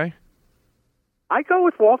favorite. Okay. I go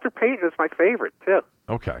with Walter Payton as my favorite, too.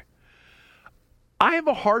 Okay. I have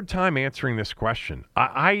a hard time answering this question.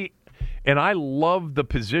 I love the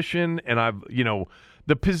position, and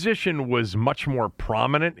the position was much more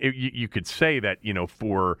prominent. You could say that,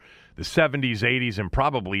 for the 70s, 80s, and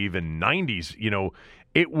probably even 90s,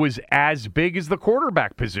 it was as big as the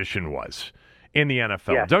quarterback position was in the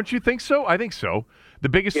NFL. Yes. Don't you think so? I think so. The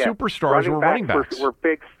biggest superstars were running backs. Were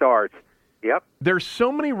big stars. Yep. There's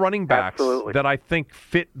so many running backs Absolutely. that I think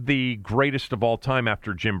fit the greatest of all time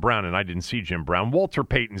after Jim Brown, and I didn't see Jim Brown. Walter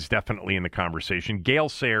Payton's definitely in the conversation. Gale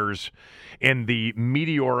Sayers and the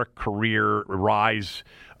meteoric career rise,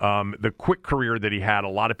 the quick career that he had, a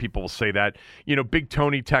lot of people will say that. Big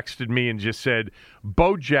Tony texted me and just said,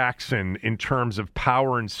 Bo Jackson in terms of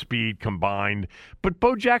power and speed combined, but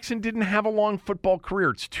Bo Jackson didn't have a long football career.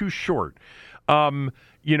 It's too short.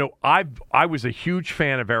 I was a huge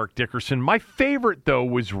fan of Eric Dickerson. My favorite, though,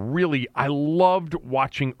 was I loved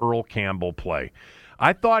watching Earl Campbell play.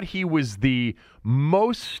 I thought he was the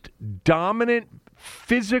most dominant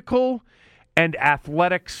physical and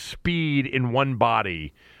athletic speed in one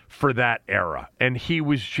body for that era, and he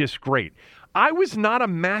was just great. I was not a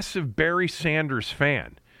massive Barry Sanders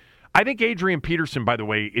fan. I think Adrian Peterson, by the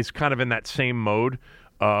way, is kind of in that same mode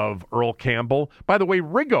of Earl Campbell. By the way,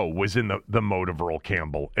 Riggo was in the mode of Earl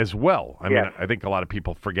Campbell as well. I mean, I think a lot of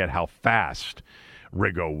people forget how fast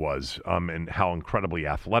Riggo was and how incredibly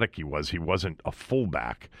athletic he was. He wasn't a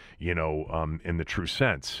fullback, in the true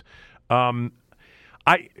sense.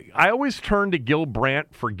 I always turn to Gil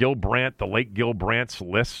Brandt for Gil Brandt, the late Gil Brandt's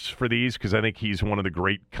lists for these, because I think he's one of the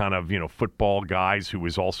great kind of, football guys who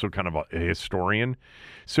was also kind of a historian.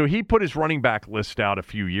 So he put his running back list out a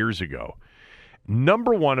few years ago.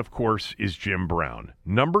 Number one, of course, is Jim Brown.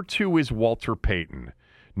 Number two is Walter Payton.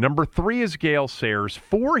 Number three is Gale Sayers.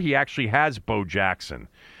 4, he actually has Bo Jackson.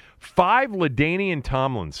 5, LaDainian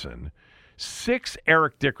Tomlinson. 6,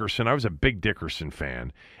 Eric Dickerson. I was a big Dickerson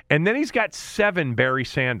fan. And then he's got 7, Barry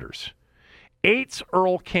Sanders. 8's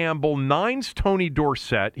Earl Campbell. 9's Tony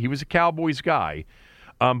Dorsett. He was a Cowboys guy.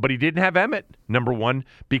 But he didn't have Emmett, number one,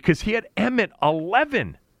 because he had Emmett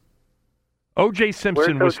 11. O.J.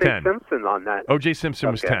 Simpson was 10. Where's O.J. Simpson on that? O.J.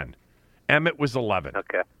 Simpson was 10. Emmett was 11.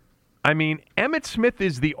 Okay. I mean, Emmitt Smith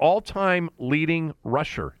is the all-time leading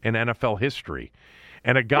rusher in NFL history.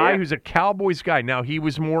 And a guy who's a Cowboys guy. Now, he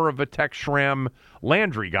was more of a Tex Schramm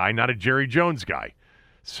Landry guy, not a Jerry Jones guy.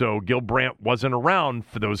 So Gil Brandt wasn't around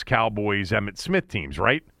for those Cowboys Emmitt Smith teams,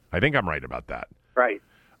 right? I think I'm right about that. Right.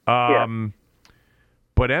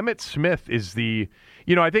 But Emmitt Smith is the,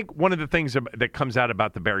 I think one of the things that comes out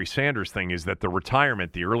about the Barry Sanders thing is that the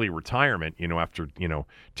early retirement, after,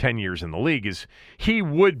 10 years in the league, is he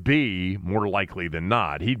would be, more likely than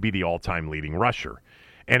not, he'd be the all-time leading rusher.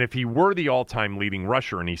 And if he were the all-time leading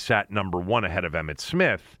rusher and he sat number one ahead of Emmitt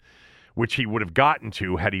Smith, which he would have gotten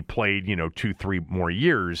to had he played, 2-3 more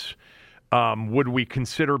years, would we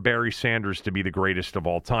consider Barry Sanders to be the greatest of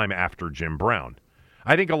all time after Jim Brown?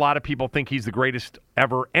 I think a lot of people think he's the greatest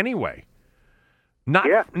ever anyway.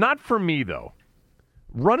 Not for me, though.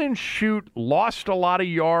 Run and shoot, lost a lot of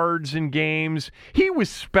yards in games. He was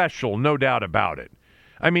special, no doubt about it.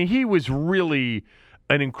 I mean, he was really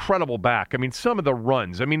an incredible back. I mean, some of the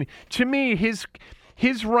runs. I mean, to me,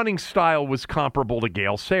 his running style was comparable to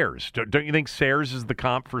Gale Sayers. Don't you think Sayers is the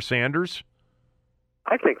comp for Sanders?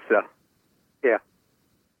 I think so. Yeah.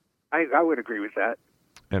 I would agree with that.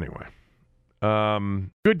 Anyway.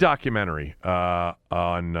 Good documentary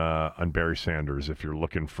on Barry Sanders if you're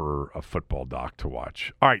looking for a football doc to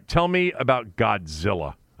watch. All right, tell me about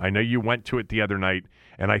Godzilla. I know you went to it the other night,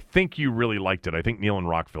 and I think you really liked it. I think Neil in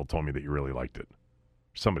Rockville told me that you really liked it.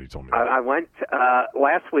 Somebody told me that. I went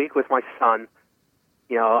last week with my son.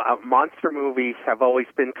 You know, monster movies have always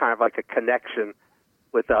been kind of like a connection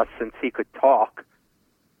with us since he could talk,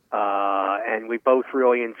 and we both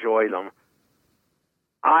really enjoy them.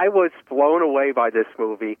 I was blown away by this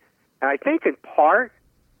movie, and I think in part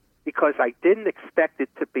because I didn't expect it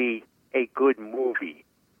to be a good movie.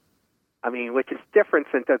 I mean, which is different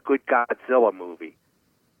than a good Godzilla movie.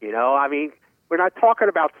 You know, I mean, we're not talking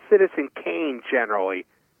about Citizen Kane generally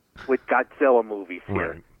with Godzilla movies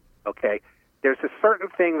here. Right. Okay? There's a certain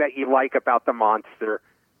thing that you like about the monster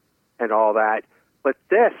and all that, but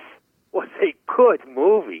this was a good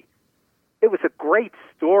movie. It was a great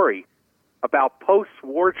story about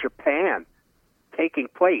post-war Japan taking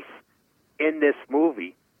place in this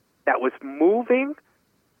movie that was moving,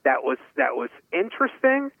 that was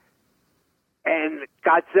interesting, and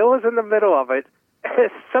Godzilla's in the middle of it.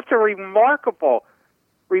 It's such a remarkable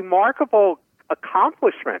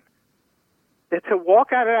accomplishment that to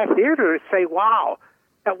walk out of that theater and say, wow,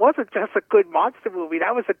 that wasn't just a good monster movie,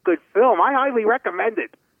 that was a good film. I highly recommend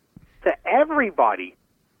it to everybody.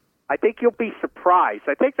 I think you'll be surprised.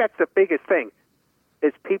 I think that's the biggest thing,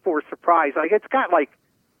 is people were surprised. Like, it's got like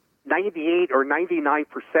 98 or 99%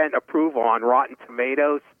 approval on Rotten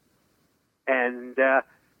Tomatoes. And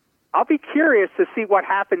I'll be curious to see what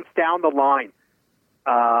happens down the line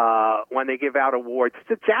when they give out awards.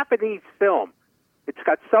 It's a Japanese film. It's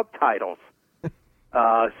got subtitles.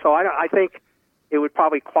 So I think it would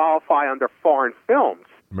probably qualify under foreign films.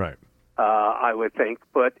 Right. I would think.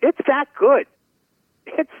 But it's that good.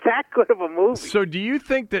 It's that good of a movie. So do you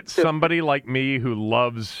think that somebody like me who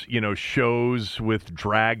loves, you know, shows with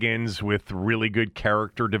dragons, with really good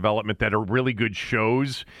character development that are really good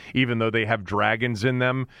shows, even though they have dragons in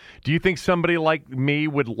them, do you think somebody like me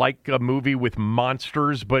would like a movie with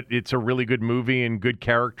monsters, but it's a really good movie and good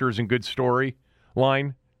characters and good story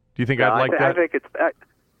line? Do you think I'd like that?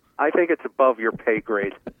 I think it's above your pay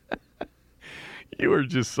grade. You are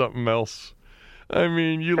just something else. I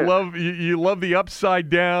mean, you love the upside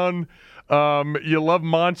down, you love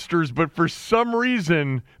monsters, but for some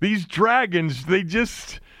reason, these dragons,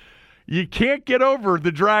 you can't get over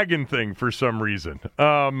the dragon thing for some reason.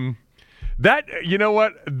 That, you know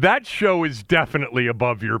what? That show is definitely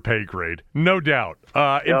above your pay grade, no doubt.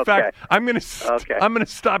 In fact, I'm gonna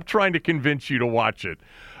stop trying to convince you to watch it,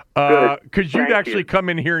 because you'd actually come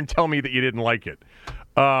in here and tell me that you didn't like it.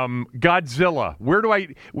 Godzilla,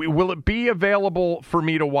 will it be available for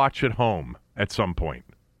me to watch at home at some point?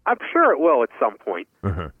 I'm sure it will at some point.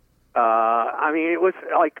 Uh-huh. I mean,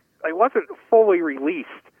 it wasn't fully released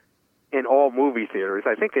in all movie theaters.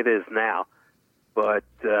 I think it is now, but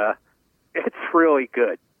it's really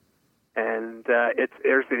good, and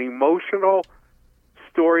there's an emotional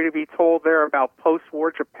story to be told there about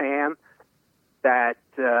post-war Japan that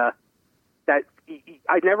I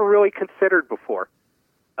never really considered before.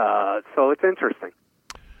 So it's interesting.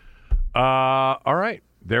 All right.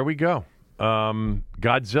 There we go.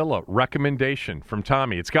 Godzilla, recommendation from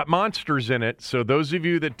Tommy. It's got monsters in it, so those of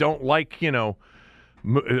you that don't like, you know,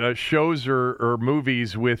 shows or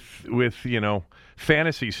movies with you know,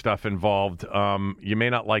 fantasy stuff involved, you may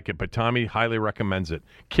not like it, but Tommy highly recommends it.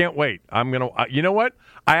 Can't wait. I'm going to, you know what?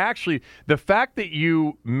 The fact that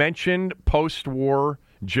you mentioned post-war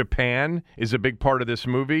Japan is a big part of this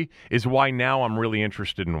movie is why now I'm really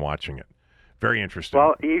interested in watching it. Very interesting.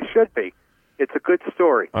 Well, you should be. It's a good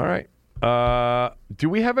story. All right. Do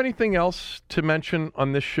we have anything else to mention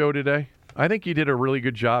on this show today? I think you did a really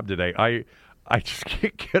good job today. I just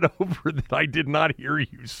can't get over that I did not hear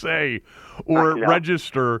you say or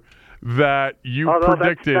register that you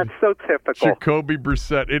predicted that's so typical. Jacoby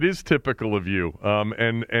Brissett. It is typical of you,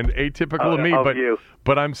 and atypical of me.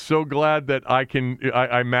 But I'm so glad that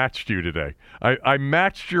I matched you today. I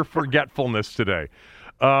matched your forgetfulness today.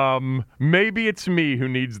 Maybe it's me who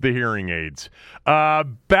needs the hearing aids.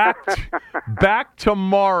 Back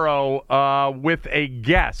tomorrow with a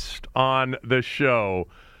guest on the show.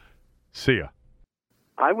 See ya.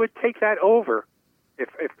 I would take that over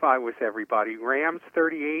if I was everybody. Rams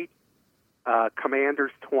 38,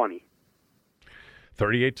 Commanders 20.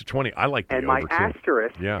 38-20. I like the over, and my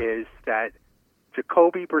asterisk is that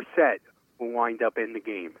Jacoby Brissett will wind up in the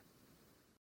game.